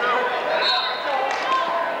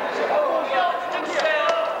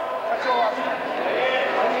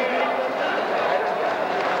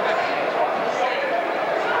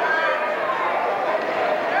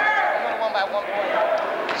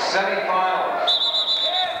 Semi-finals.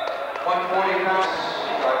 140 pounds.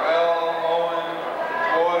 Ravel, Owen,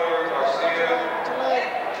 Porter, Garcia.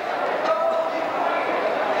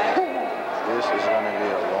 This is going to be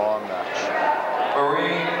a long match.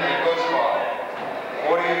 Marine and Guzman.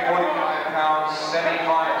 40 and 45 pounds,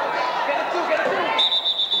 semi-finals. Get it through, get it through.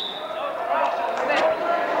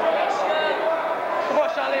 Come on,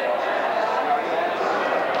 Charlie.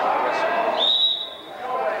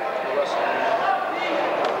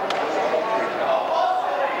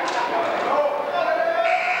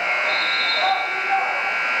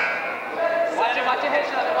 Watch your head,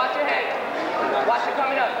 Charlie. Watch your head. Watch it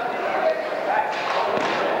coming up.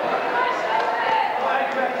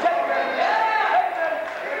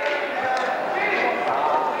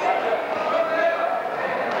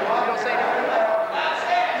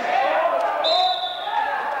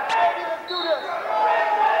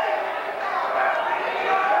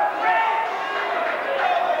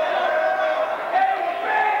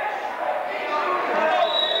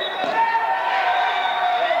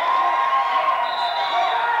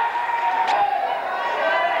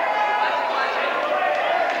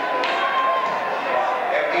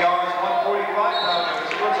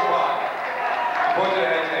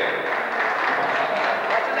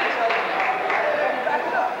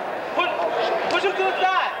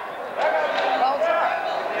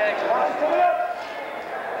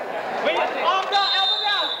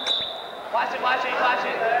 Watch it, watch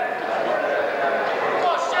it. Come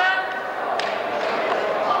on, Shaq.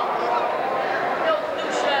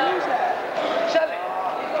 Shelly.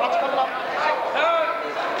 Watch coming up.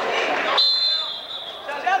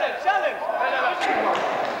 Shelly.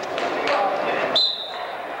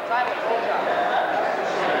 Simon, good job.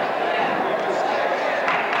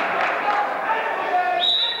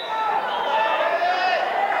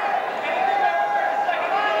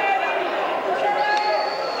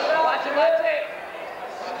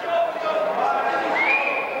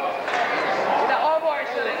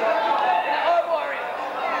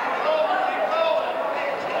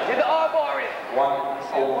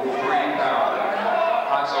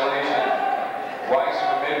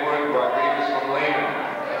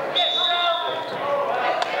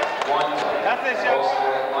 Also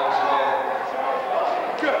once again,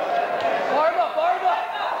 Bar him up, bar him up.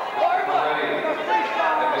 Bar him up. ready, and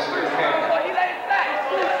Mr. King. Oh, he laid his back.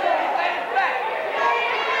 He laid his back.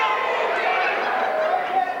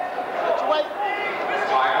 Wait.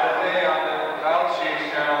 Time of the day on the battle sheets,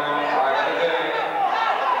 gentlemen. Time of the day.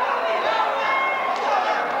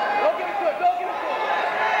 Don't give it to him. Don't give it to him.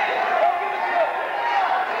 Don't give it to him.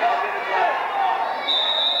 Don't give it to him.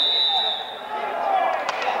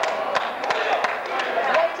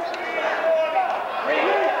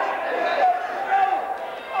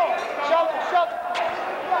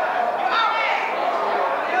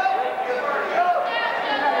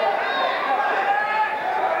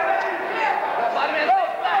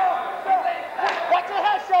 Watch your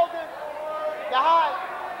head, shoulder. You're high.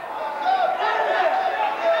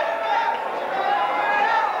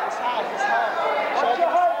 It's high, it's high. Watch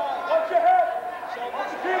your head. Watch your head.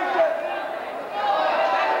 Watch your feet.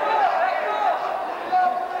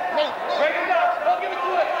 Nate. Break him down. Don't give it to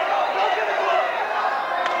him. Don't give it to him.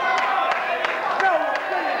 No,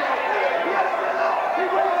 there you go. He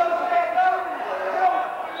waited on the back. Run.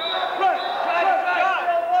 Try it.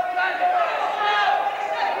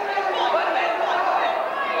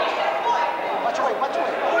 Watch your way, watch your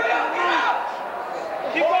way.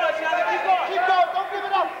 Keep going, Shannon. Keep going. Keep going, don't give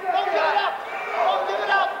it up. Don't give it up. Don't give it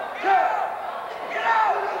up. Get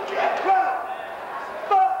out. Run.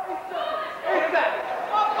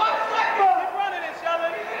 5 seconds. Keep running it,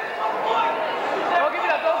 Sheldon. Don't give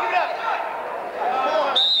it up. Don't give it up.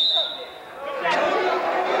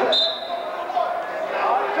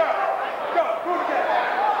 Go. Move again.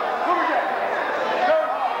 Move again. Turn.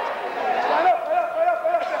 Line up. Right up. Right up.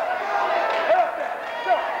 Right up there. Right up there.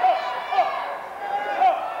 Go. Up.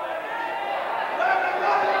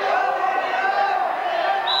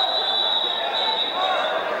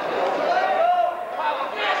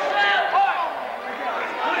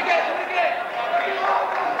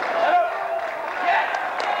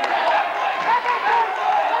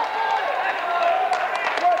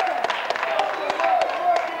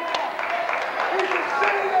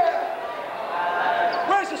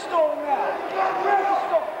 Where's the storm now? Where's the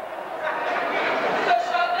storm?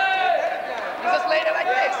 Just lay there like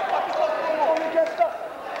this. What you supposed to do? Only against us.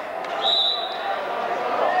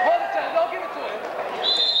 Hold it, Sheldon. Don't give it to him.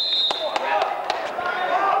 Come on, Ralph.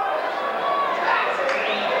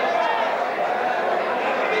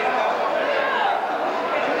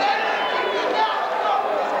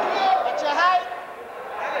 Watch your height.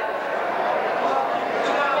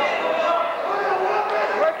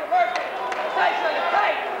 Work it. Tight, Sheldon,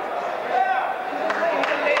 tight. He's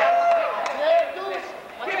gonna lay down on his hip. Yeah, do it.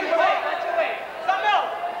 Give it your weight, not your weight. Something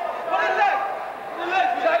else. What is that?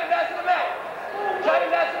 Try to down to the mat. Try to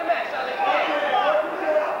down to the mat, Sheldon. Put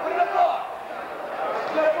it on the floor.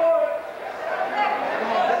 Step forward.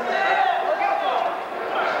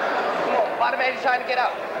 Bottom edge is trying to get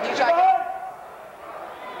out. Keep trying to get out.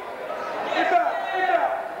 Behind. Get back. Get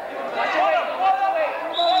back. Watch your weight. Watch your weight.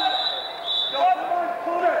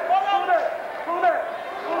 Pull it. Pull it. Pull it.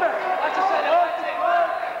 Pull it. Watch it, Sheldon. Watch it.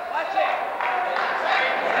 Watch it.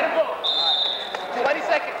 Let him go. 20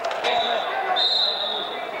 seconds.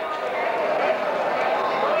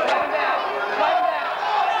 Drive him down. Drive him down.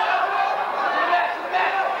 To the mat. To the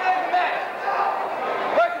mat. To the mat.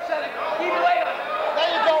 Work it, Sheldon. Keep the weight on him. There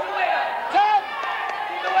you go. Keep the weight on him. 10,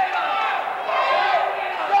 Keep the weight on him.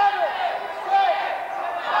 7, 6.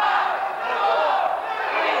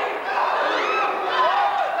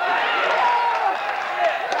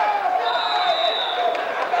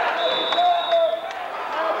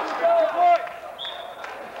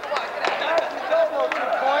 There's no 2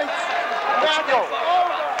 points. Now go.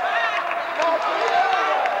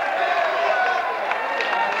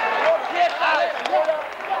 Yes, Alex.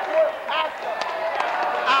 After.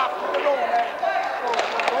 Come on, man.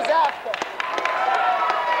 What's after?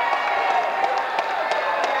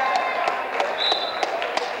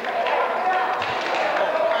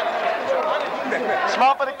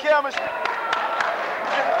 Smile for the cameras.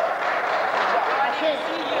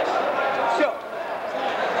 So.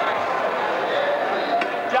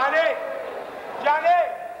 Johnny.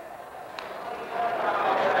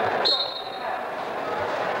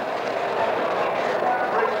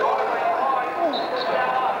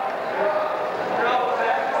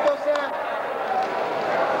 Still Sam.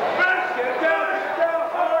 Get it down.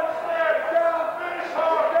 Hard. Get it down. Finish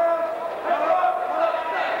hard.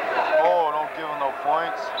 Oh, don't give him no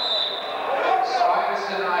points.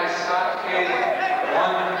 Stuyvesant Isaki,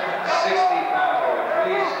 160-pounder.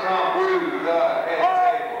 Please come to the head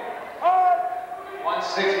table.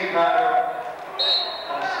 160-pounder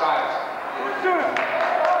from Stuyvesant. Do it.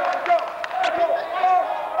 Go.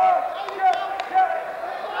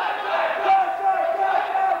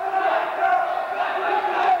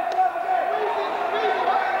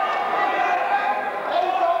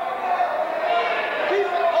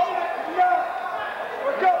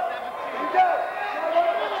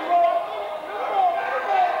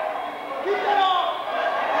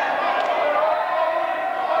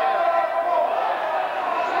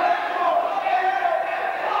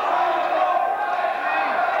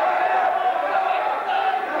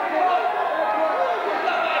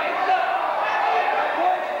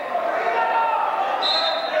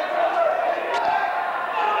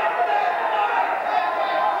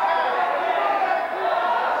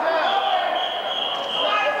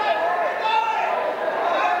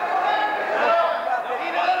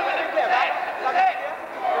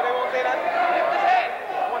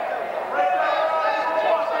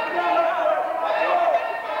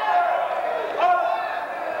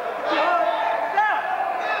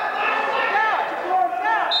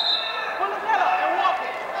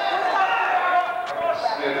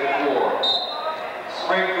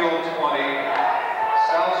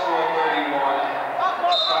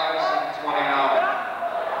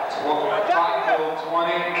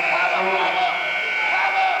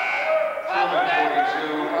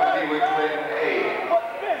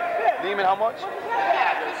 how much?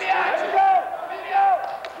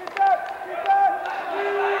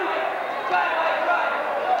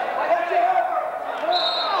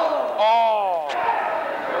 Oh.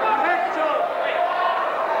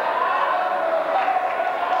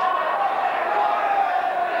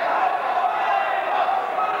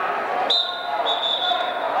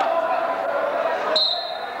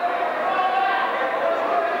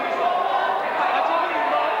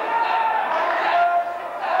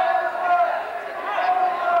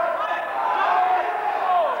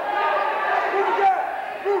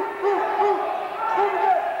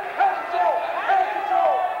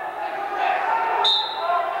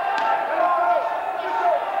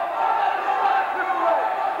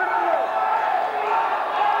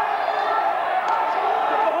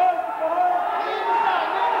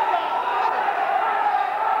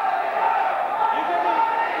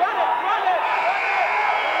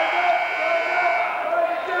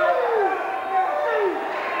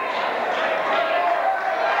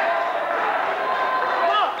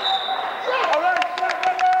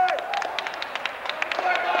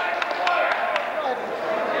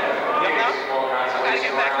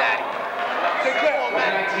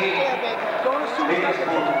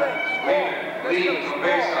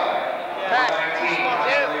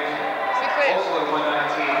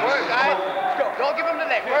 Don't give him the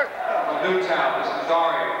leg. Work. From Newtown, this is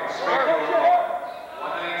Dario. Spectacular.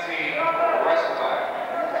 119, wrestler.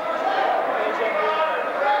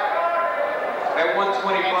 At 125,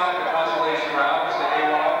 the consolation round, Mr.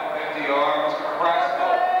 AWOL, FDR, Mr.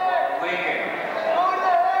 Crasco, Lincoln.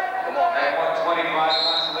 At 125,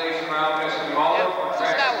 consolation round, Mr. Muller from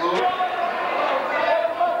Texas Blue.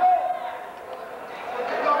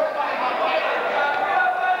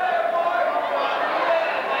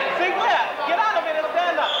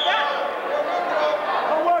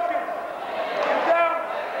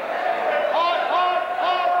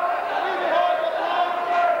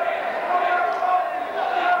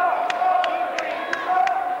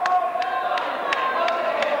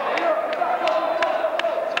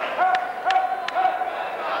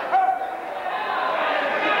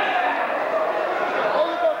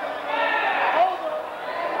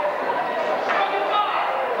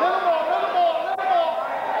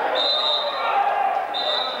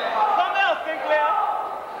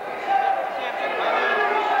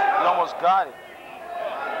 Got it.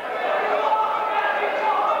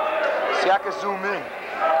 See, I can zoom in.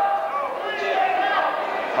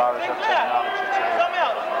 Powers of technology today. Some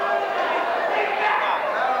else.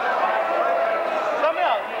 Some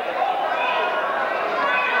else.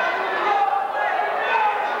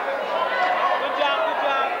 Good job, good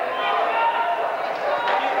job.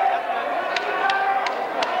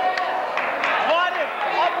 One in,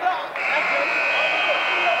 up it up. That's it.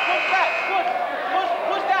 Push back,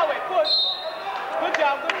 push that way, push. Good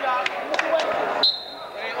job, good job. It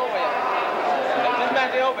ain't over yet. This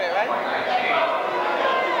match ain't over yet, right?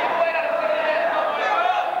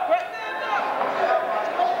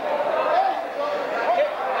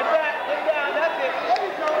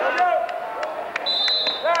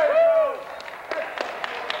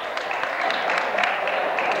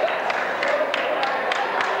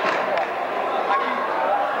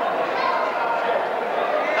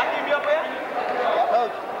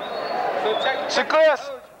 Sinclair,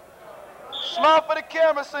 smile for the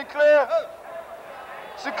camera, Sinclair.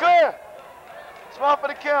 Sinclair, smile for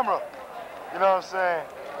the camera. You know what I'm saying?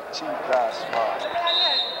 Cheap guy, smile.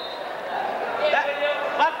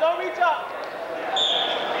 Don't reach up.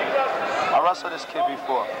 I wrestled this kid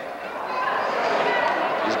before.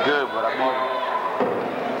 He's good, but I beat him.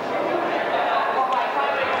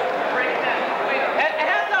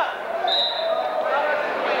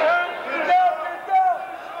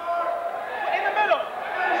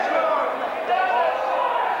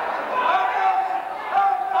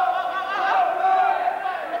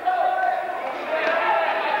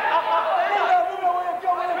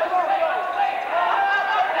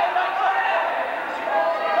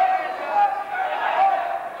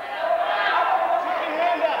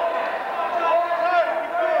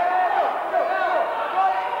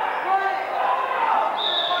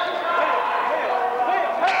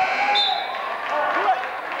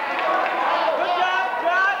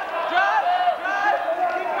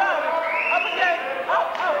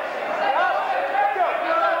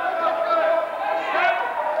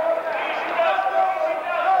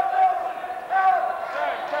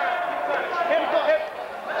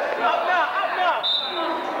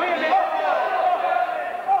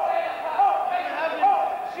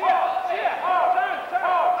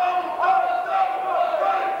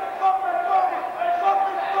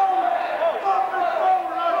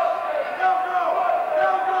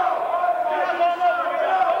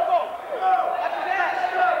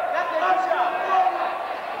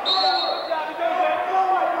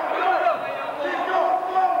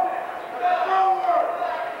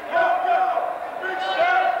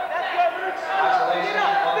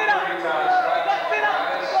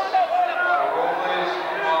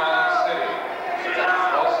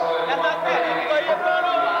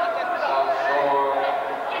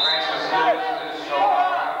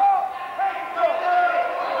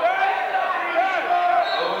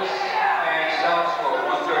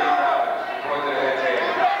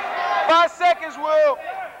 seconds, Will.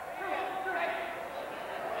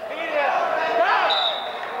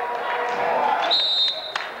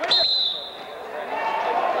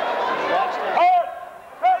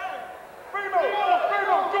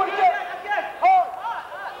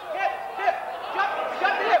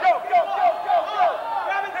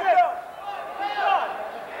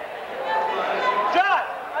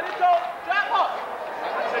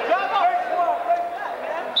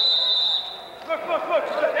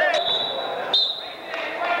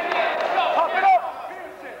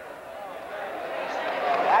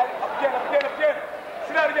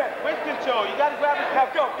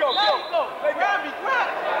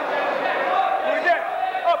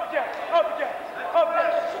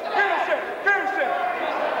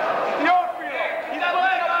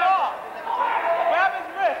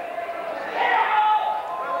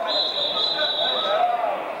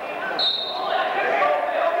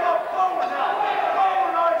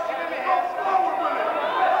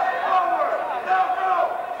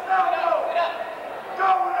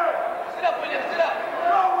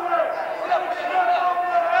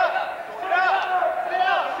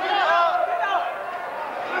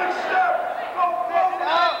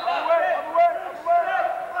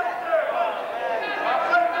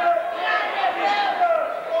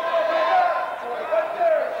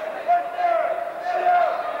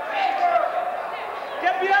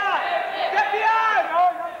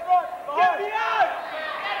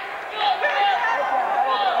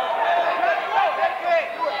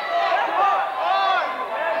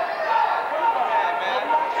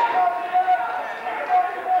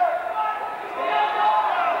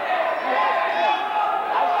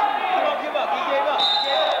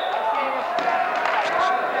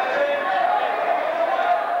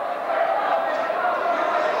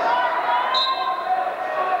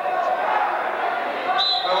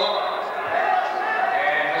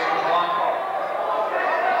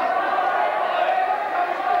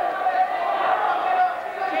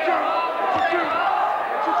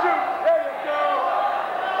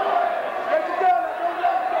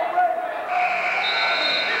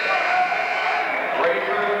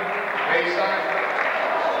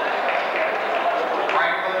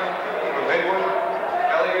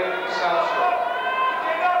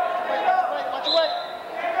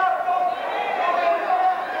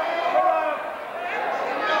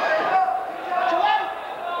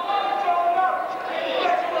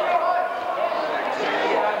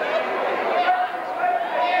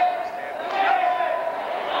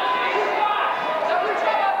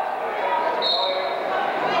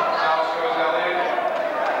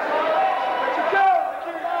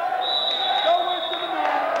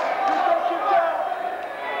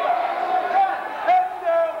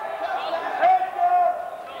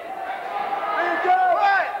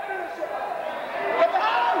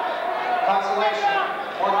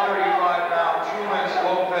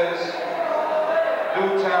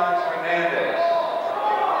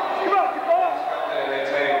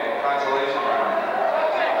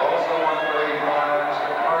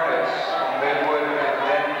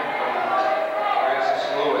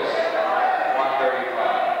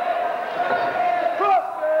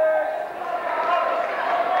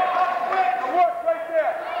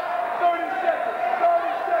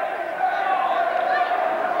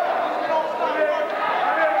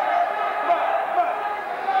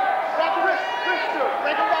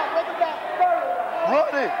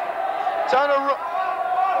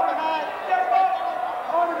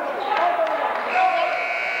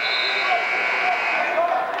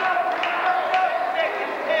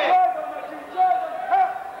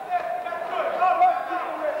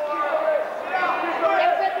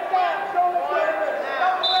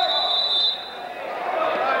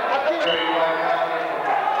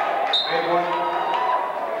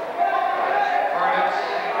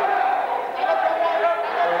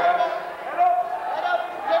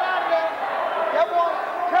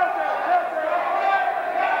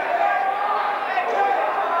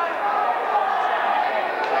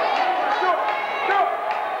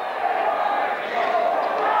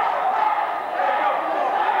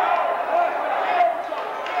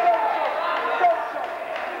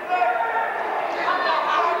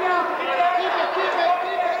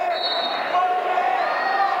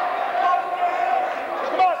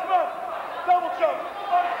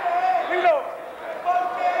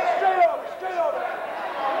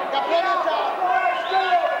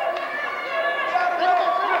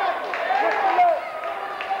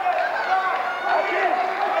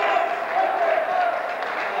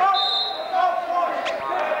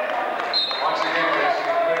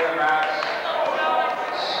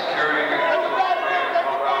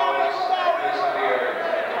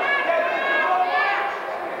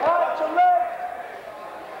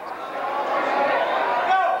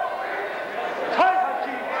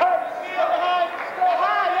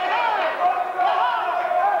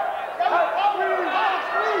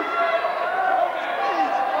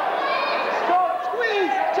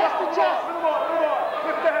 chest.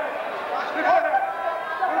 Lift the head. Lift the head. Put your head down here.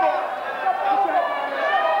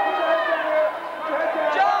 Put your head down here. Put your head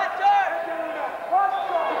down. John, John. Put your head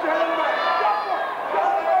down. Put your head on the mat.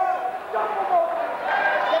 Get behind.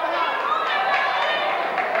 Take him down.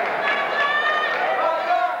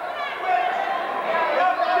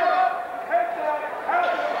 Take him down.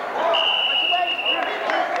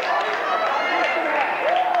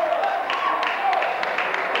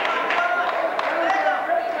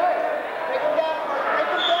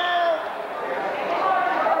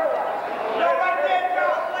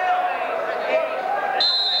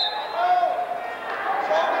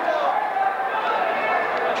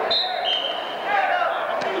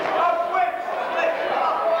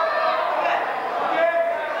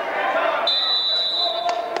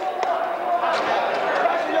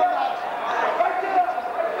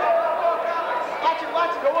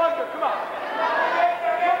 Watch it. Go under. Come on.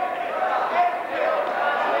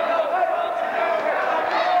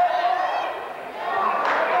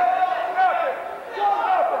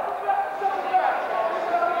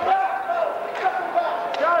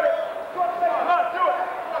 Got it. Come on, do it.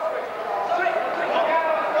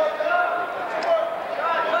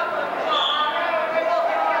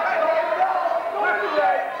 Lift the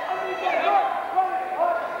leg.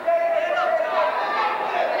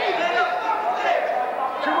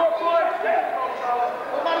 Two more points.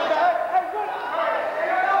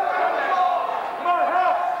 Come on,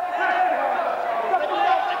 help. Take him down. Take him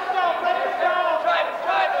down. Take him down. Drive him,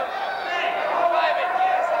 drive him. Drive it.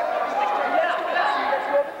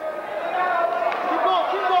 Keep going.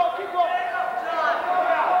 Keep going. Keep going.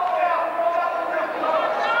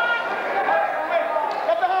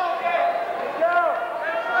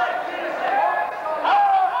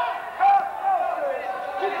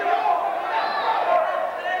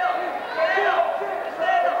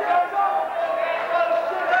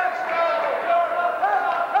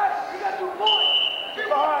 Get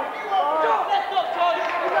behind. Down. Keep the ball. Let's go, Charlie.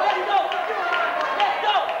 Let's go. Let's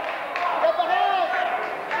go. Get behind.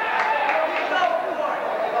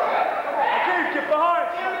 Okay, get behind.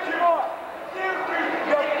 Come on. You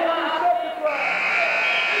got 40 seconds left.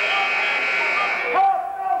 Help,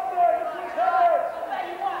 Nelson. This is hard.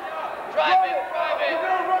 Drive it, drive it. You're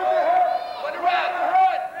gonna run the head. Run around,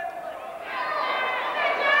 run.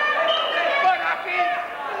 Run, Hakeem.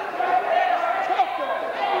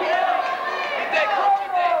 He's dead, coach,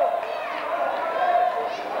 he's dead.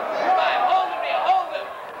 Come on, hold him here, hold him.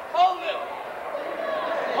 Hold him.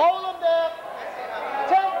 Hold him there.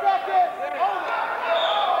 10 seconds. Hold him.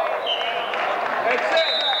 That's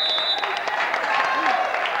it.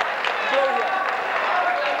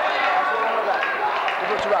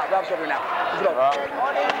 Rob's over now. Let's go. Rob. Hey, it's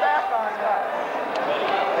gonna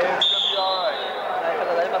be all right.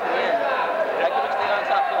 Because I let him up at the end. I couldn't stay on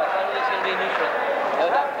top too. I thought it was going to be neutral.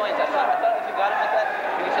 It was at points. I thought if you got him like that,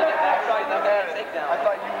 you could take it back. I thought that was a takedown. I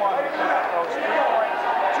thought you won because it was 3 points,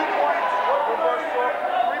 2 points, reverse hook,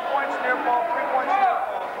 3 points near ball, 3 points near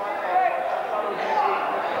ball.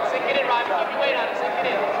 Sink it in, Robbie. Keep your weight on it. Sink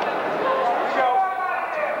it in. Go.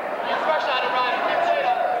 You fresh on it, Robbie. Keep your weight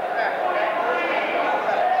on it.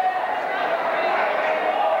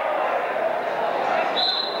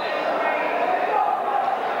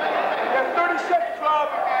 You have 30 seconds,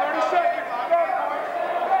 Rob. 30 seconds. Go,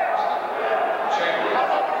 boys.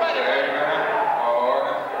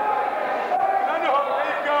 No, there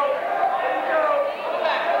you go. There you go. Go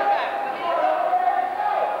back, go back.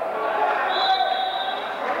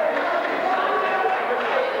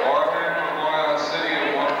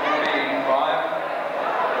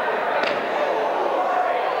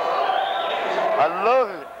 I love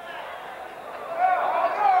it.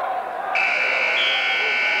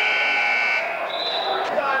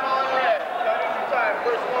 Time on red.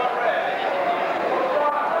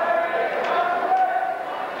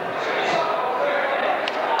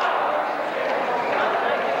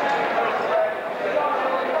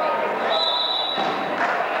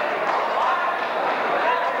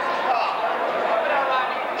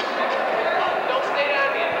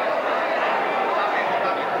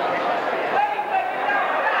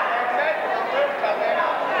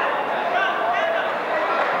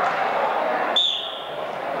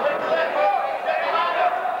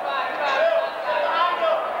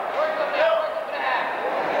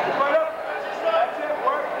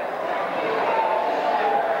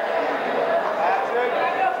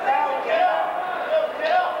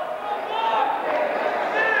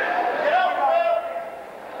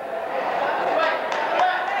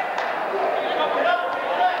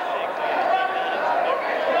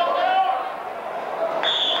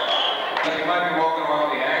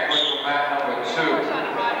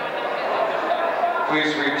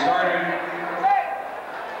 Please return it.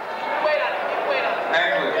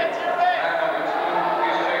 Anklet. Mat number 2,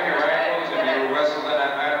 please check your ankles if you wrestled in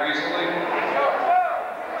that mat recently.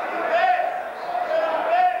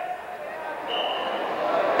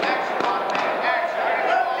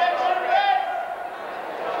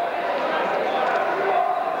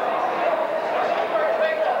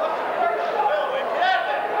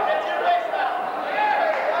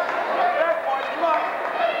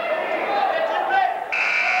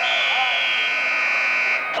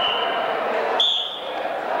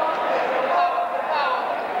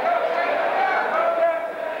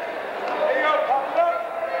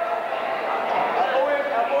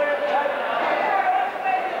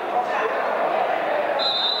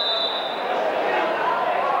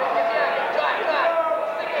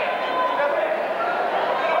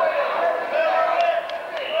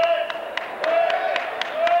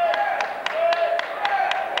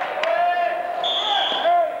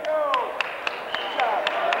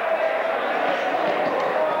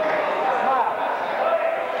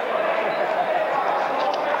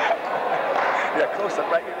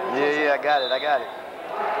 Yeah, I got it.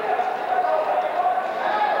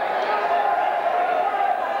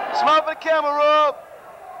 Smile for the camera, Rob.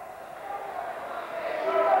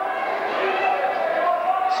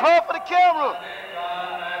 Smile for the camera.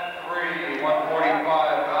 3,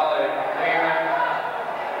 145, valid.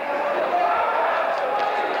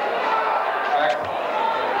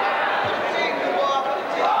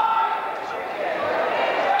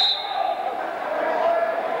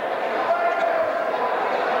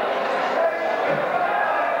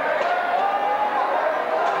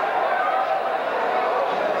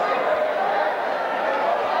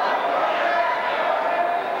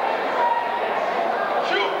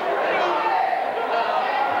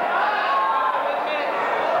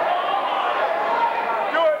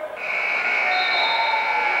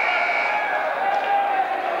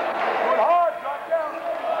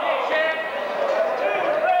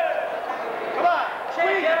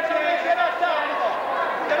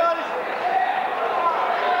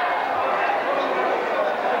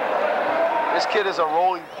 This kid is a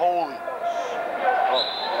roly poly.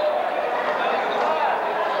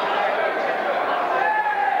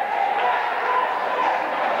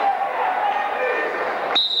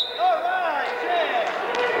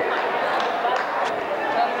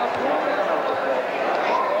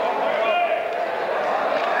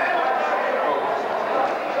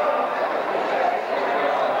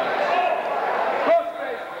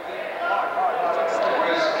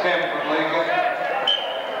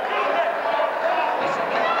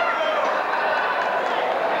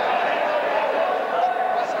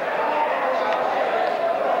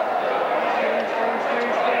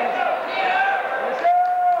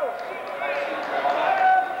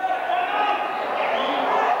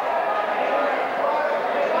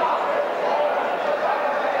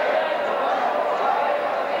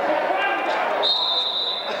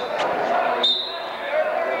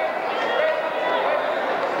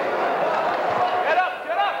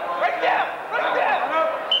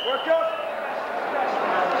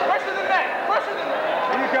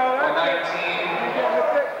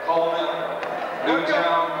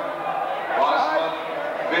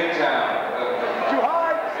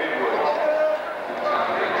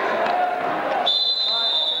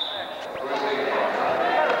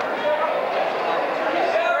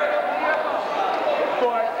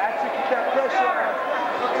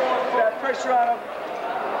 Pressure on him.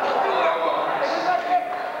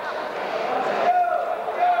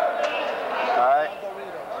 All right.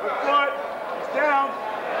 Good foot. He's down.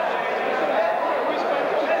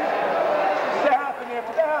 Put the half in there.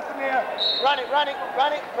 Put the half in there. Run it.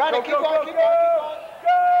 Go, Keep go, going. go, go.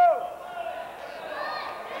 Go.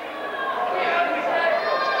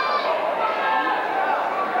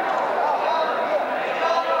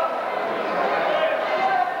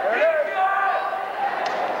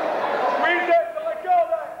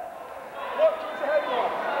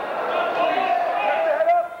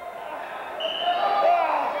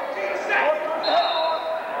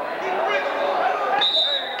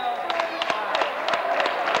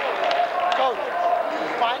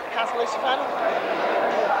 Cancellation final?